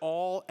 they're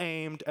all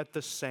aimed at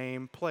the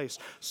same place.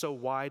 So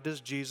why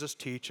does Jesus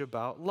teach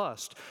about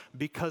lust?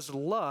 Because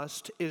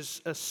lust is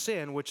a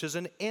sin which is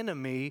an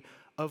enemy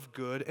of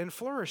good and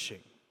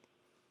flourishing.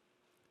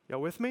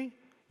 Y'all with me?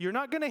 You're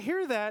not going to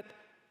hear that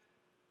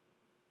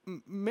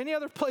many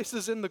other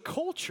places in the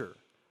culture,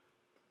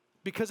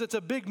 because it's a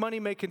big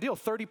money-making deal.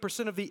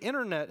 30% of the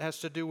internet has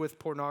to do with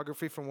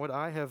pornography, from what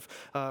I have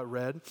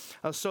read.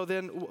 So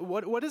then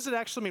what does it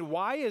actually mean?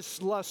 Why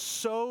is lust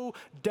so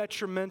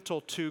detrimental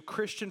to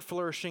Christian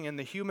flourishing in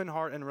the human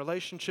heart and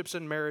relationships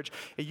and marriage?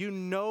 You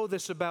know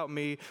this about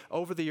me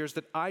over the years,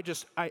 that I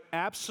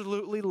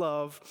absolutely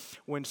love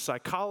when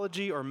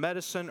psychology or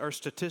medicine or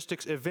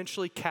statistics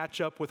eventually catch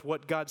up with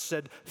what God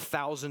said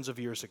thousands of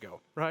years ago,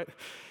 right?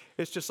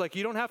 It's just like,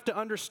 you don't have to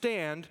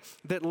understand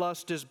that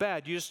lust is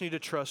bad. You just need to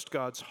trust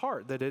God's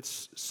heart, that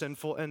it's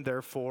sinful and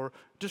therefore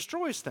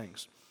destroys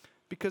things.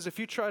 Because if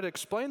you try to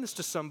explain this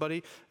to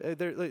somebody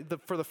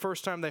for the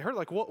first time they heard,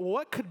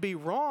 what could be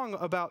wrong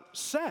about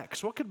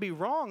sex? What could be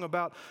wrong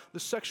about the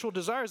sexual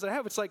desires that I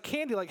have? It's like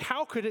candy.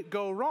 How could it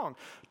go wrong?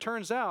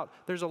 Turns out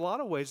there's a lot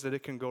of ways that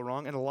it can go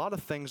wrong, and a lot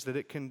of things that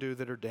it can do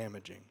that are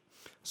damaging.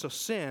 So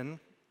sin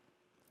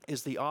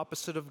is the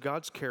opposite of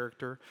God's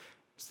character.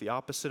 It's the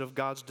opposite of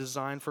God's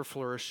design for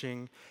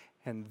flourishing.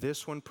 And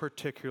this one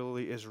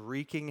particularly is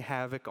wreaking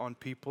havoc on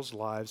people's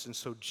lives. And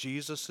so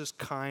Jesus is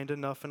kind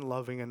enough and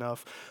loving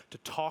enough to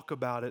talk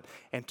about it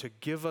and to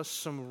give us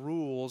some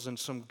rules and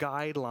some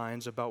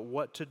guidelines about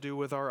what to do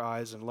with our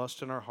eyes and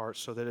lust in our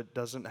hearts so that it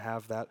doesn't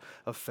have that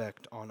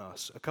effect on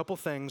us. A couple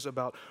things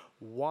about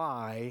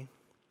why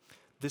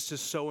this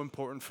is so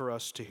important for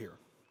us to hear.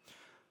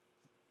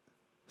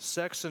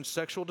 Sex and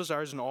sexual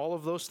desires and all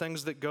of those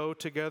things that go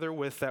together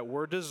with that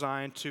were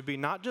designed to be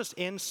not just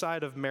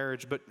inside of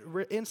marriage, but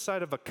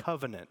inside of a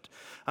covenant,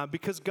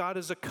 because God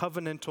is a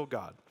covenantal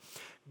God.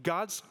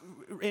 God's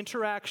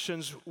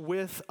interactions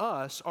with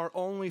us are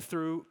only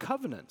through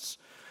covenants.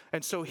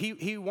 And so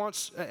he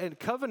wants, and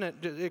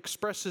covenant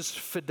expresses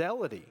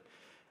fidelity.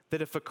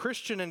 That if a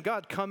Christian and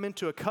God come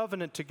into a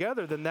covenant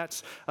together, then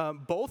that's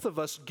both of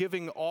us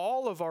giving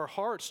all of our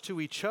hearts to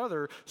each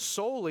other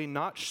solely,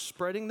 not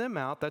spreading them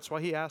out. That's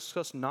why he asks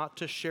us not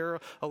to share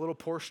a little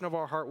portion of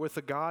our heart with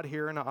a God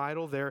here and an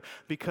idol there,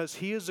 because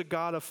he is a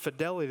God of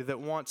fidelity that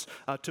wants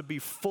to be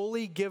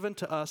fully given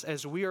to us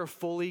as we are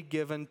fully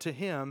given to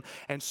him.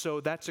 And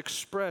so that's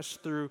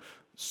expressed through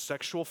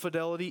sexual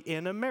fidelity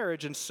in a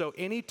marriage. And so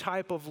any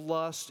type of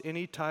lust,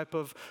 any type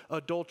of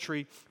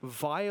adultery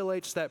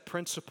violates that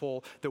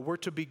principle that we're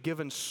to be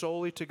given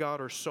solely to God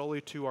or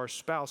solely to our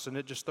spouse. And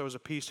it just throws a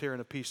piece here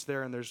and a piece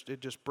there, and it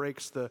just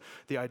breaks the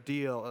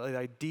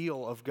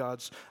ideal of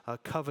God's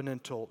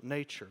covenantal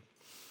nature.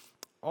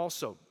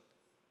 Also,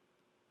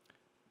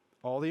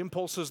 all the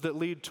impulses that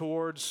lead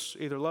towards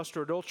either lust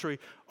or adultery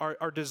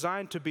are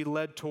designed to be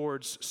led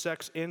towards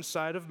sex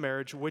inside of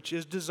marriage, which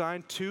is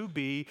designed to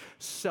be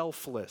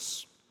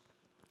selfless.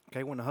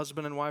 Okay, when a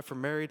husband and wife are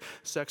married,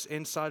 sex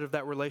inside of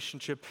that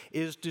relationship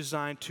is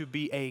designed to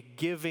be a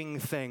giving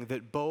thing,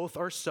 that both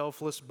are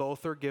selfless,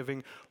 both are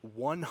giving.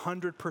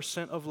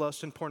 100% of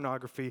lust and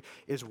pornography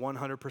is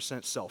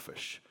 100%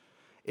 selfish.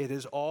 It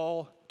is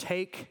all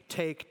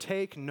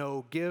take,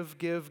 no give.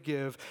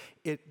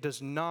 It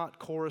does not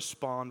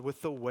correspond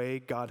with the way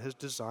God has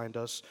designed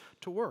us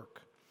to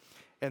work.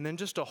 And then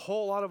just a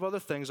whole lot of other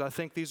things. I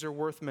think these are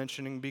worth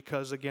mentioning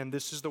because, again,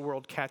 this is the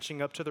world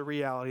catching up to the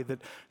reality that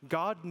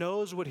God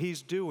knows what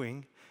he's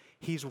doing.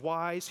 He's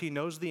wise, he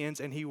knows the ends,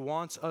 and he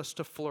wants us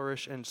to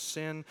flourish, and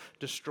sin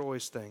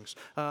destroys things.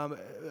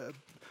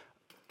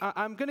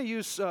 I'm going to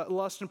use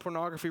lust and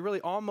pornography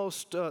really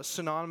almost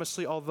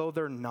synonymously, although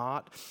they're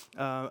not.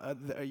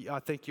 I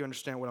think you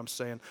understand what I'm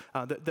saying.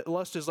 That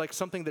lust is like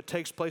something that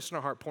takes place in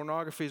our heart.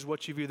 Pornography is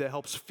what you view that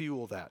helps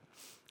fuel that,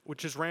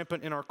 which is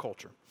rampant in our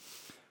culture.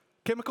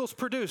 Chemicals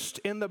produced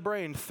in the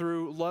brain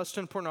through lust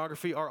and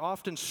pornography are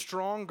often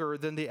stronger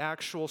than the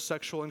actual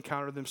sexual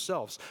encounter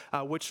themselves,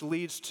 which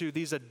leads to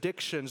these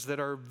addictions that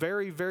are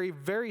very, very,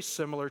 very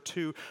similar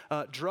to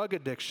drug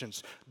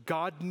addictions.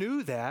 God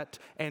knew that,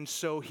 and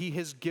so he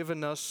has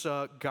given us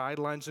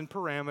guidelines and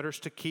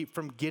parameters to keep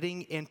from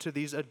getting into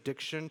these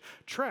addiction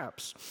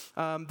traps.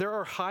 There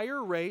are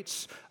higher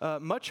rates,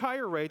 much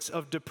higher rates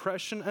of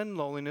depression and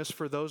loneliness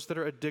for those that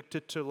are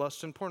addicted to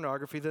lust and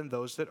pornography than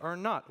those that are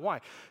not.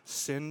 Why?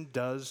 Sin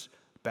does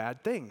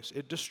bad things.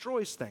 It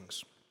destroys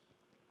things.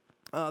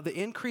 The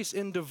increase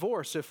in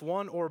divorce, if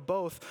one or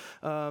both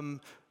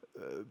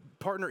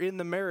partner in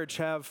the marriage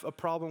have a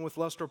problem with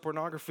lust or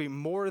pornography,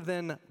 more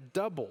than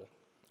double.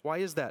 Why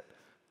is that?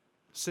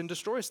 Sin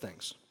destroys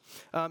things.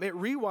 It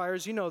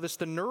rewires,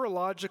 the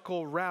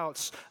neurological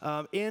routes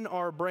in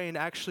our brain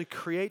actually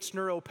creates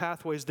neural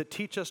pathways that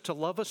teach us to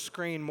love a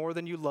screen more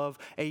than you love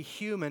a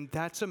human.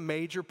 That's a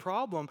major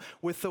problem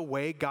with the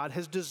way God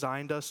has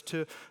designed us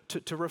to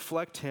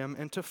reflect him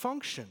and to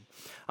function.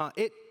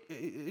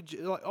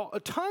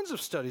 Tons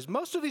of studies.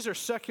 Most of these are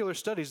secular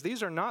studies.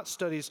 These are not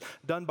studies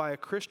done by a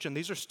Christian.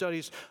 These are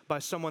studies by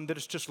someone that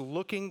is just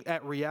looking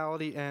at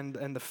reality and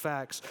the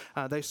facts.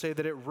 They say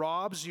that it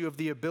robs you of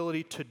the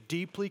ability to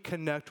deeply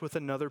connect with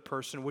another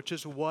person, which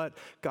is what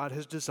God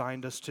has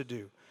designed us to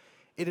do.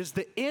 It is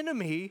the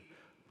enemy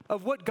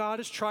of what God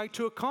is trying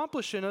to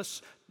accomplish in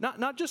us,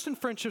 not just in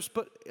friendships,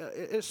 but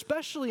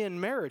especially in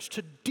marriage,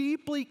 to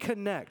deeply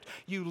connect.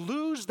 You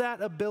lose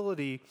that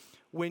ability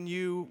when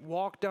you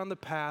walk down the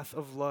path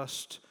of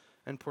lust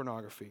and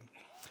pornography.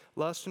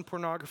 Lust and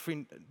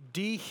pornography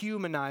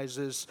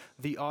dehumanizes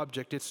the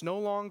object. It's no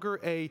longer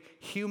a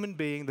human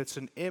being that's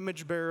an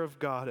image bearer of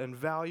God and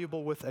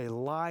valuable with a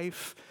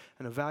life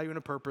and a value and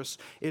a purpose.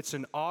 It's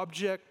an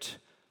object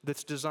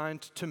that's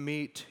designed to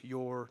meet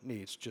your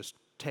needs. Just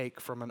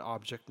take from an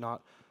object,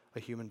 not a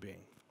human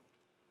being.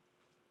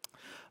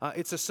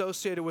 It's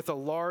associated with a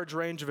large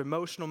range of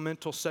emotional,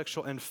 mental,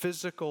 sexual, and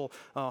physical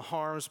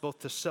harms, both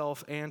to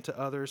self and to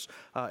others.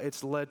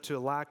 It's led to a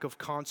lack of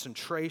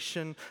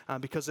concentration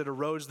because it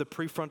erodes the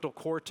prefrontal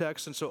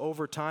cortex, and so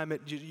over time,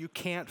 you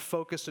can't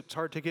focus. It's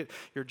hard to get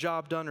your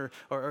job done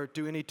or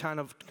do any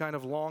kind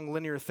of long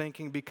linear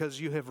thinking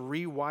because you have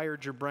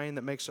rewired your brain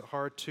that makes it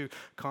hard to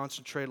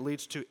concentrate. It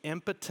leads to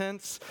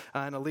impotence,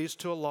 and it leads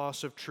to a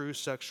loss of true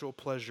sexual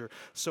pleasure.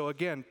 So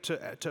again,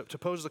 to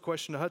pose the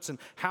question to Hudson,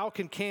 how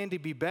can candy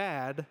be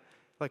bad?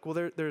 Like,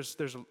 well, there's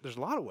a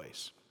lot of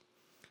ways.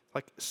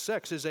 Like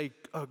sex is a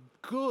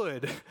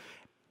good,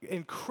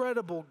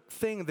 incredible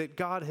thing that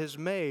God has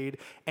made,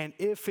 and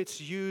if it's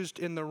used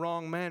in the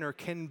wrong manner,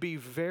 can be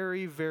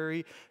very,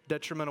 very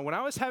detrimental. When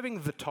I was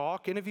having the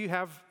talk, any of you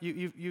have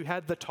you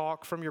had the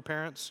talk from your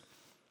parents?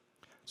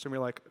 Some of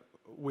you are like,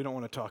 we don't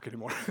want to talk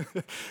anymore.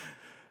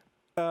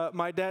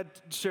 My dad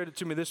shared it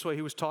to me this way.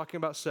 He was talking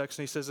about sex,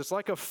 and he says, it's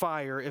like a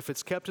fire. If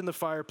it's kept in the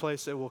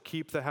fireplace, it will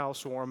keep the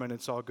house warm, and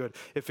it's all good.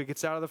 If it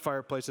gets out of the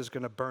fireplace, it's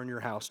going to burn your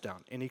house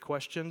down. Any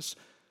questions?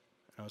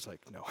 I was like,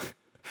 no,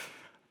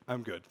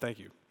 I'm good. Thank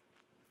you.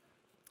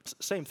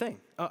 Same thing.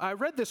 I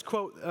read this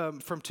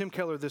quote from Tim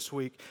Keller this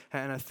week,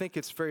 and I think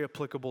it's very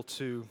applicable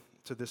to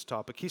this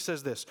topic. He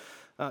says this,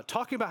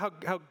 talking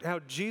about how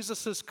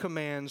Jesus'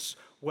 commands,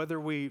 whether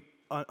we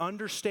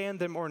understand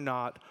them or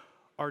not,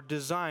 are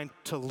designed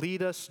to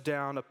lead us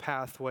down a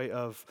pathway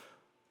of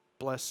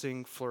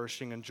blessing,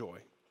 flourishing, and joy.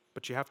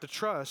 But you have to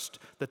trust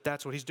that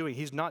that's what he's doing.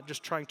 He's not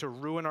just trying to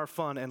ruin our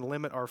fun and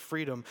limit our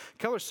freedom.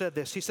 Keller said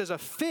this. He says, a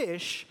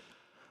fish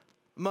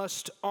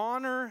must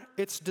honor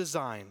its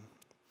design.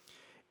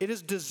 It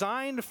is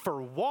designed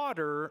for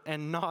water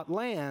and not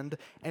land,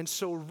 and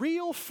so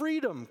real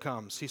freedom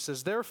comes. He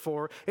says,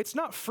 therefore, it's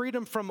not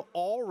freedom from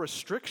all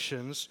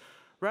restrictions.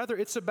 Rather,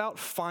 it's about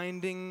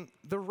finding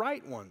the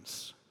right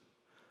ones.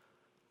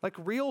 Like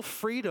real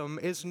freedom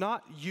is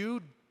not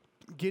you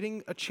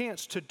getting a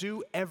chance to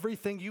do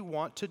everything you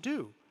want to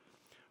do.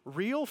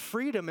 Real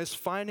freedom is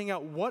finding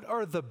out what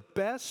are the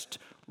best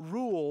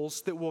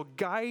rules that will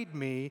guide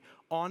me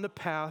on the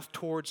path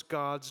towards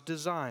God's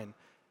design.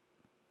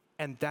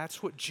 And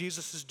that's what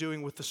Jesus is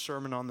doing with the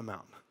Sermon on the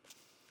Mount.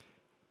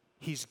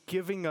 He's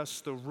giving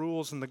us the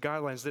rules and the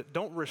guidelines that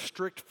don't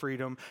restrict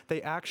freedom.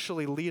 They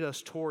actually lead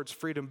us towards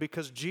freedom,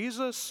 because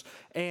Jesus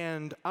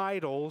and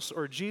idols,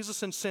 or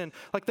Jesus and sin,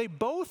 like they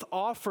both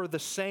offer the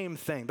same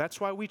thing.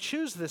 That's why we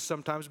choose this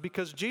sometimes,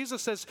 because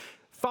Jesus says,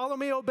 follow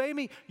me, obey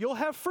me, you'll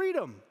have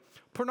freedom.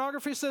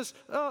 Pornography says,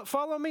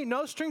 follow me,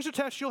 no strings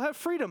attached, you'll have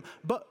freedom.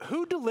 But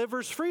who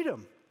delivers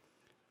freedom?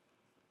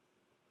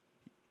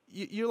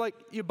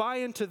 You buy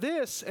into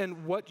this,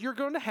 and what you're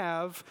going to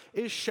have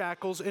is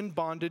shackles and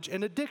bondage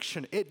and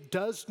addiction. It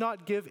does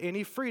not give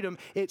any freedom.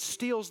 It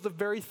steals the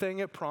very thing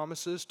it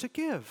promises to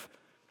give.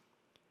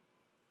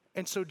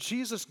 And so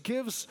Jesus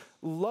gives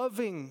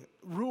loving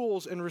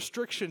rules and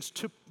restrictions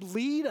to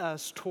lead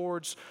us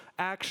towards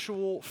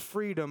actual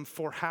freedom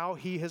for how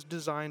he has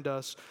designed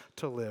us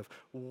to live.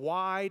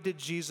 Why did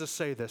Jesus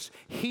say this?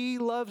 He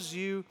loves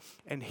you,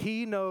 and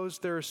he knows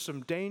there are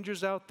some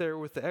dangers out there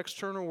with the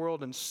external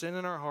world and sin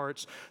in our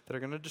hearts that are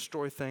going to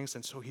destroy things,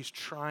 and so he's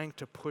trying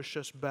to push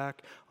us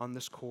back on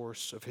this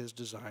course of his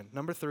design.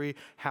 Number 3,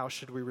 how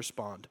should we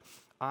respond?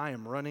 I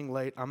am running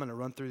late. I'm going to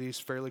run through these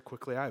fairly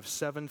quickly. I have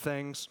 7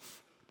 things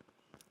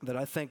that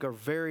I think are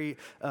very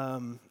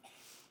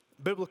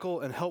biblical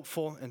and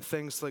helpful, and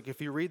things like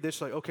if you read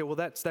this, like, okay, well,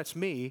 that's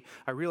me.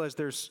 I realize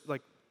there's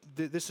like,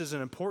 this is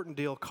an important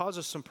deal,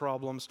 causes some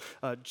problems.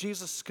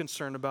 Jesus is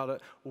concerned about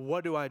it.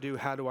 What do I do?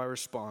 How do I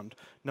respond?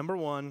 Number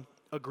 1,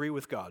 agree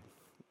with God,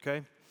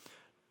 okay?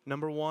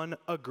 Number 1,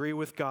 agree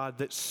with God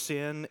that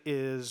sin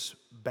is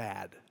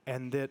bad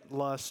and that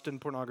lust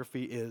and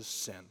pornography is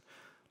sin.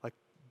 Like,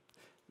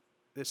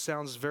 it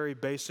sounds very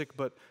basic,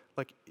 but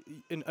like,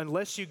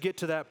 unless you get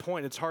to that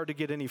point, it's hard to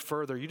get any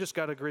further. You just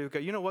got to agree with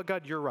God. You know what,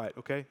 God, you're right,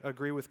 okay?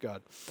 Agree with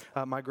God.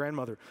 My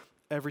grandmother,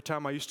 every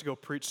time I used to go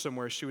preach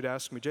somewhere, she would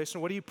ask me, Jason,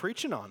 what are you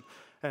preaching on?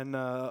 And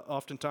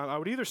oftentimes, I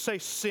would either say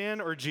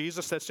sin or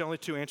Jesus. That's the only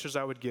 2 answers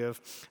I would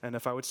give. And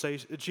if I would say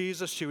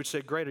Jesus, she would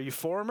say, great, are you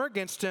for him or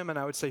against him? And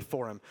I would say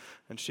for him.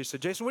 And she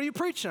said, Jason, what are you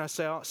preaching? I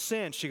say, oh,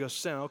 sin. She goes,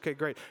 sin. Okay,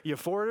 great. You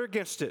for it or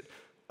against it?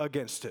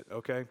 Against it,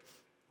 okay?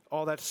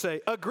 All that to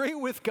say, agree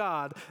with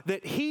God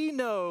that he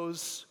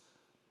knows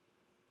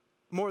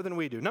more than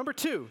we do. Number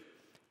 2,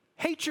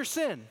 hate your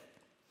sin.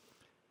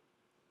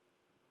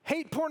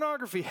 Hate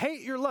pornography,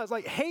 hate your lust,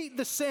 like hate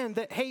the sin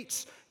that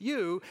hates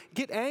you,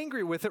 get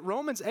angry with it.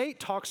 Romans 8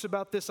 talks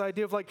about this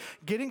idea of like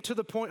getting to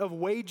the point of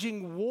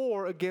waging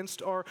war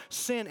against our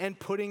sin and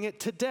putting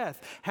it to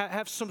death.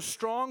 Have some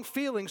strong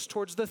feelings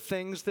towards the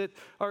things that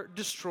are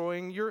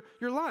destroying your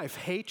life.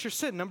 Hate your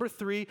sin. Number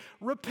 3,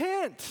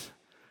 repent.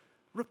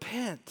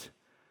 Repent.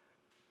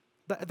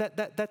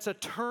 That's a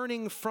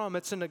turning from,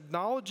 it's an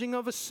acknowledging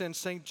of a sin,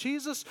 saying,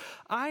 Jesus,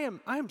 I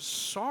am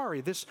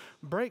sorry. This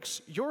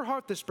breaks your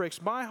heart, this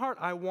breaks my heart.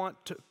 I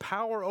want to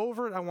power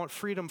over it. I want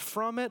freedom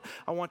from it.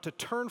 I want to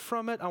turn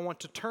from it. I want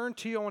to turn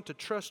to you. I want to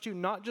trust you,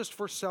 not just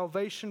for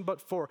salvation,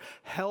 but for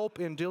help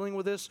in dealing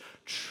with this.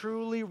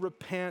 Truly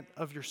repent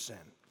of your sin.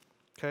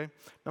 Okay?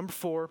 Number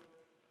 4,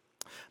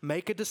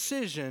 make a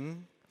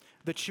decision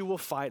that you will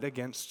fight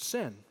against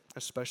sin,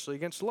 especially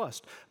against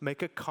lust.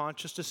 Make a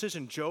conscious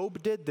decision.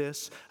 Job did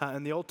this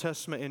in the Old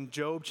Testament in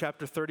Job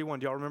chapter 31.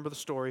 Do y'all remember the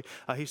story?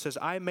 He says,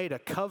 I made a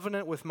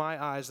covenant with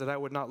my eyes that I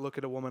would not look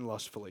at a woman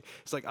lustfully.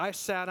 It's like I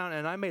sat down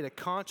and I made a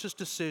conscious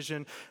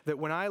decision that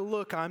when I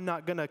look, I'm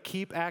not going to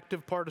keep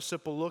active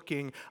participle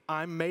looking.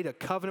 I made a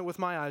covenant with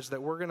my eyes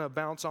that we're going to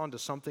bounce on to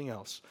something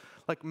else.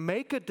 Like,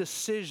 make a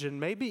decision,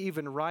 maybe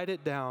even write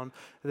it down,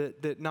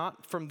 that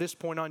not from this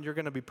point on you're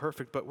going to be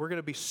perfect, but we're going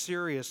to be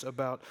serious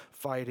about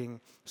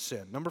fighting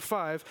sin. Number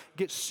 5,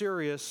 get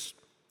serious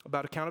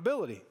about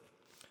accountability.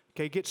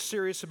 Okay, get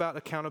serious about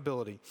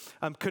accountability.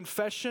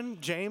 Confession,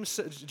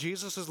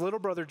 Jesus' little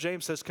brother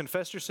James says,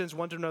 confess your sins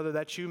one to another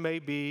that you may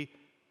be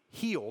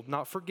healed,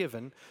 not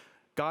forgiven.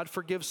 God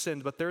forgives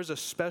sins, but there's a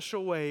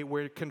special way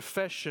where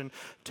confession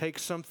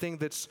takes something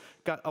that's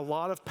got a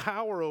lot of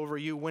power over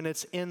you when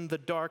it's in the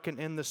dark and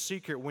in the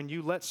secret. When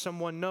you let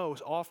someone know,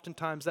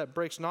 oftentimes that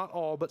breaks not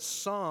all, but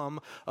some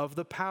of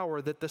the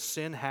power that the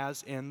sin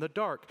has in the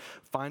dark.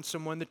 Find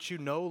someone that you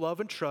know, love,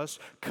 and trust.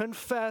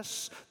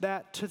 Confess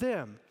that to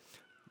them.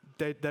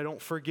 They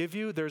don't forgive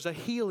you, there's a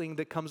healing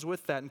that comes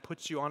with that and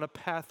puts you on a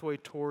pathway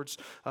towards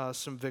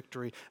some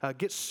victory.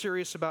 Get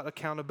serious about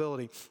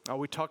accountability.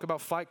 We talk about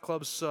fight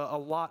clubs a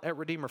lot at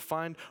Redeemer.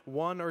 Find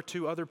 1 or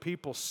 2 other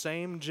people,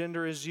 same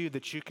gender as you,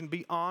 that you can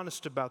be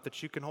honest about,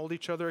 that you can hold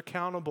each other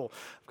accountable.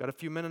 I've got a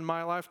few men in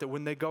my life that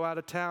when they go out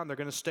of town, they're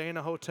going to stay in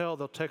a hotel.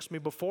 They'll text me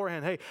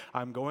beforehand, hey,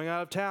 I'm going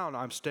out of town.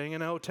 I'm staying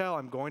in a hotel.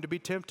 I'm going to be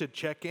tempted.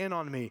 Check in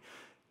on me.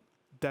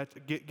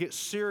 Get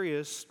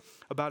serious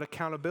about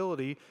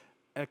accountability.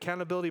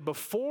 Accountability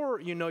before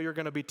you know you're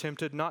going to be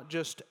tempted, not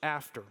just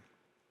after.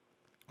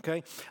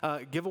 Okay?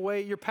 Give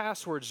away your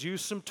passwords.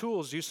 Use some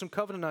tools. Use some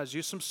Covenant-Eyes.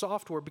 Use some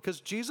software,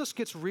 because Jesus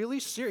gets really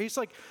serious. He's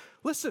like,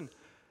 listen,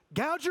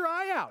 gouge your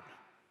eye out.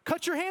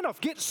 Cut your hand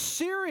off. Get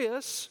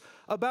serious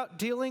about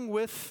dealing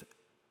with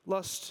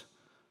lust.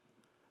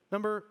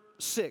 Number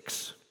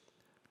 6,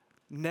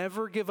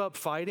 never give up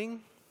fighting.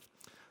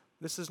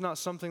 This is not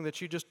something that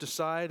you just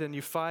decide and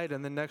you fight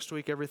and then next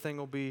week everything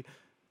will be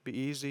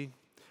easy.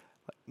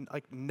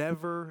 Like,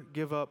 never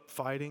give up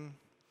fighting.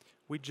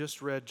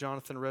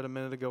 Jonathan read a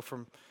minute ago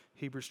from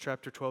Hebrews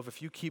chapter 12.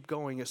 If you keep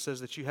going, it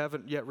says that you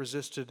haven't yet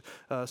resisted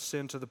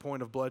sin to the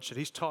point of bloodshed.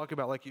 He's talking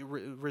about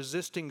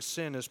resisting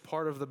sin as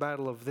part of the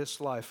battle of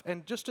this life.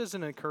 And just as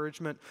an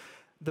encouragement,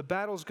 the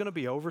battle's going to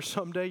be over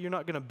someday. You're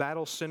not going to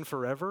battle sin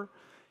forever.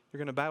 You're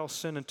going to battle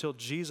sin until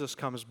Jesus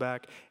comes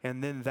back,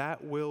 and then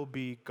that will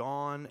be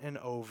gone and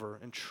over,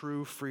 and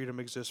true freedom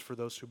exists for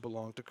those who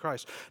belong to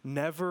Christ.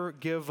 Never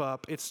give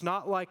up. It's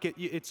not like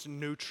it's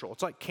neutral.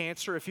 It's like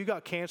cancer. If you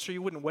got cancer,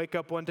 you wouldn't wake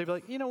up one day and be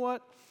like, you know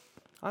what?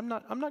 I'm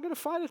not going to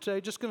fight it today.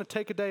 Just going to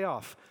take a day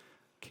off.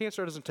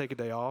 Cancer doesn't take a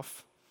day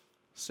off.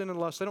 Sin and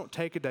lust, they don't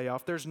take a day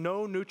off. There's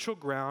no neutral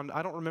ground.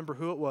 I don't remember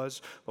who it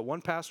was, but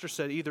one pastor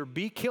said, either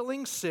be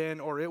killing sin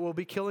or it will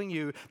be killing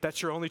you.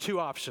 That's your only 2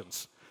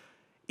 options.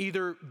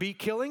 Either be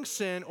killing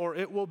sin or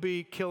it will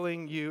be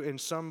killing you in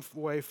some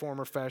way, form,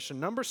 or fashion.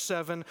 Number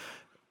 7,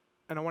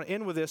 and I want to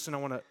end with this, and I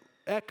want to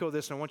echo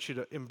this, and I want you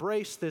to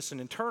embrace this and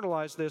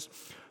internalize this.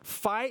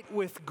 Fight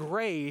with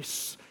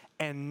grace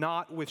and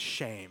not with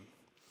shame.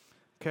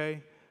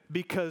 Okay?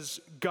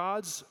 Because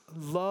God's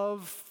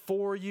love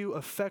for you,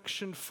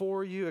 affection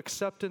for you,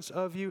 acceptance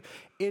of you,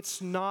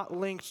 it's not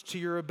linked to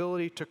your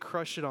ability to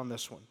crush it on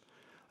this one.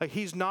 Like,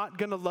 he's not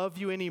going to love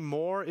you any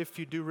more if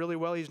you do really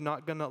well. He's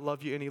not going to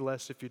love you any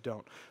less if you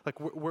don't. Like,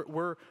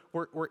 we're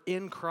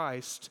in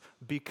Christ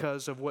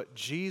because of what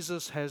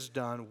Jesus has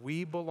done.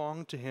 We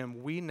belong to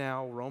him. We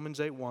now, Romans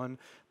 8:1,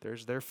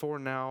 there's therefore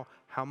now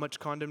how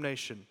much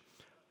condemnation?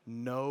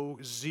 No,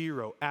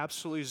 zero,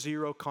 absolutely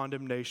zero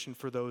condemnation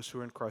for those who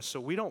are in Christ. So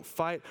we don't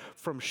fight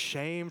from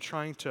shame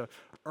trying to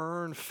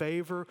earn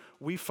favor.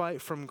 We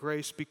fight from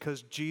grace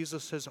because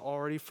Jesus has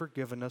already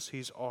forgiven us.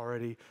 He's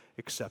already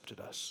accepted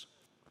us.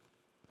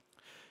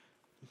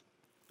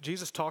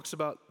 Jesus talks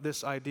about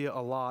this idea a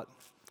lot.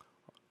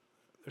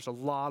 There's a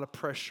lot of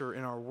pressure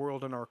in our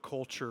world and our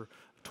culture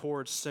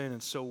towards sin,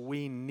 and so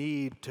we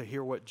need to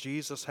hear what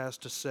Jesus has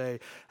to say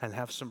and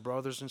have some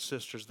brothers and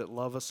sisters that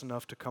love us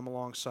enough to come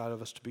alongside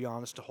of us, to be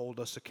honest, to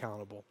hold us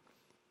accountable.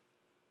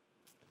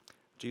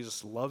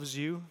 Jesus loves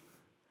you.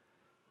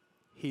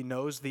 He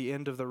knows the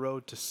end of the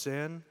road to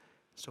sin,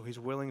 so he's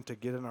willing to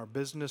get in our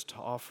business to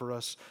offer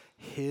us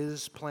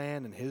his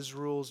plan and his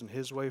rules and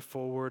his way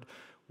forward.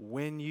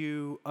 When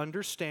you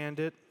understand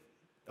it,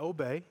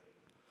 obey.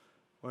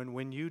 And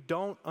when you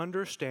don't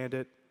understand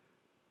it,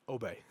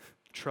 obey.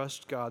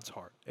 Trust God's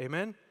heart.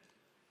 Amen?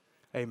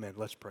 Amen.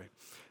 Let's pray.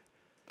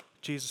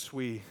 Jesus,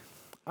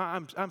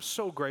 I'm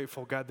so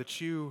grateful, God,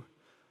 that you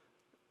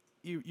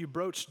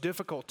broach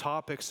difficult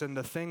topics and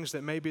the things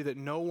that maybe that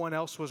no one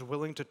else was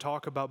willing to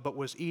talk about but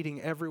was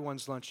eating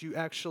everyone's lunch. You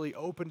actually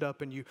opened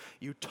up and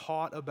you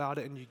taught about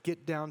it, and you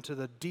get down to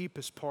the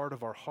deepest part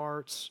of our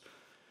hearts.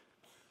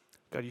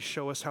 God, you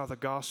show us how the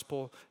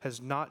gospel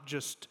has not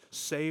just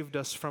saved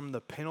us from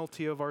the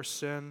penalty of our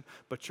sin,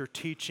 but your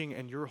teaching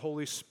and your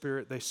Holy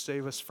Spirit, they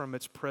save us from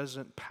its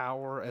present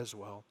power as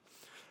well.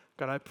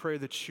 God, I pray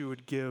that you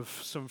would give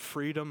some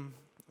freedom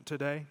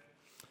today,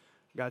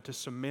 God, to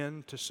some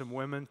men, to some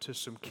women, to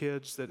some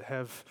kids that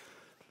have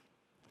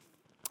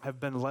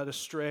been led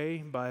astray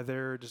by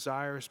their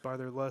desires, by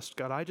their lust.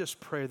 God, I just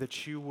pray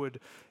that you would,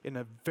 in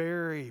a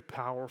very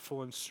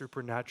powerful and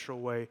supernatural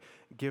way,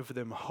 give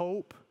them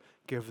hope,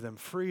 Give them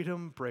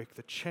freedom, break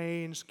the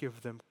chains,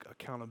 give them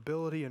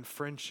accountability and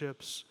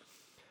friendships.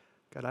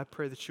 God, I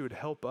pray that you would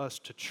help us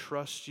to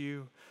trust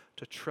you,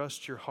 to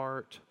trust your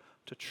heart,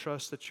 to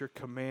trust that your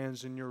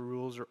commands and your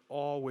rules are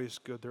always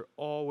good. They're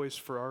always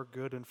for our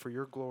good and for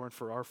your glory and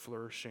for our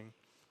flourishing.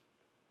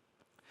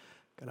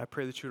 God, I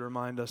pray that you would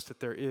remind us that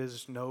there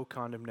is no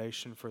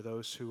condemnation for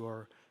those who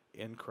are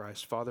in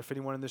Christ. Father, if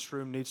anyone in this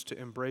room needs to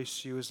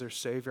embrace you as their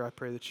Savior, I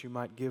pray that you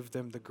might give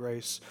them the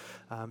grace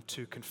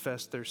to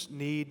confess their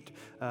need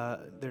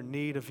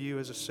of you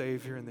as a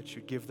Savior, and that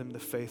you give them the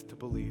faith to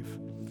believe.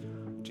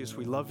 Jesus,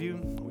 we love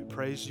you, we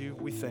praise you,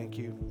 we thank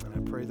you, and I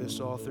pray this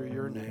all through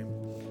your name.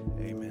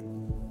 Amen.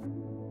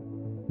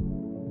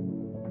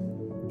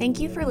 Thank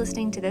you for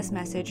listening to this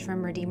message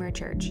from Redeemer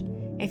Church.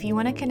 If you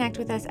want to connect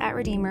with us at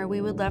Redeemer,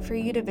 we would love for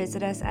you to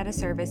visit us at a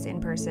service in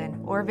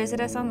person or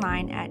visit us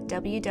online at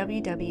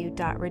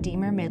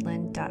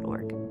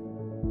www.redeemermidland.org.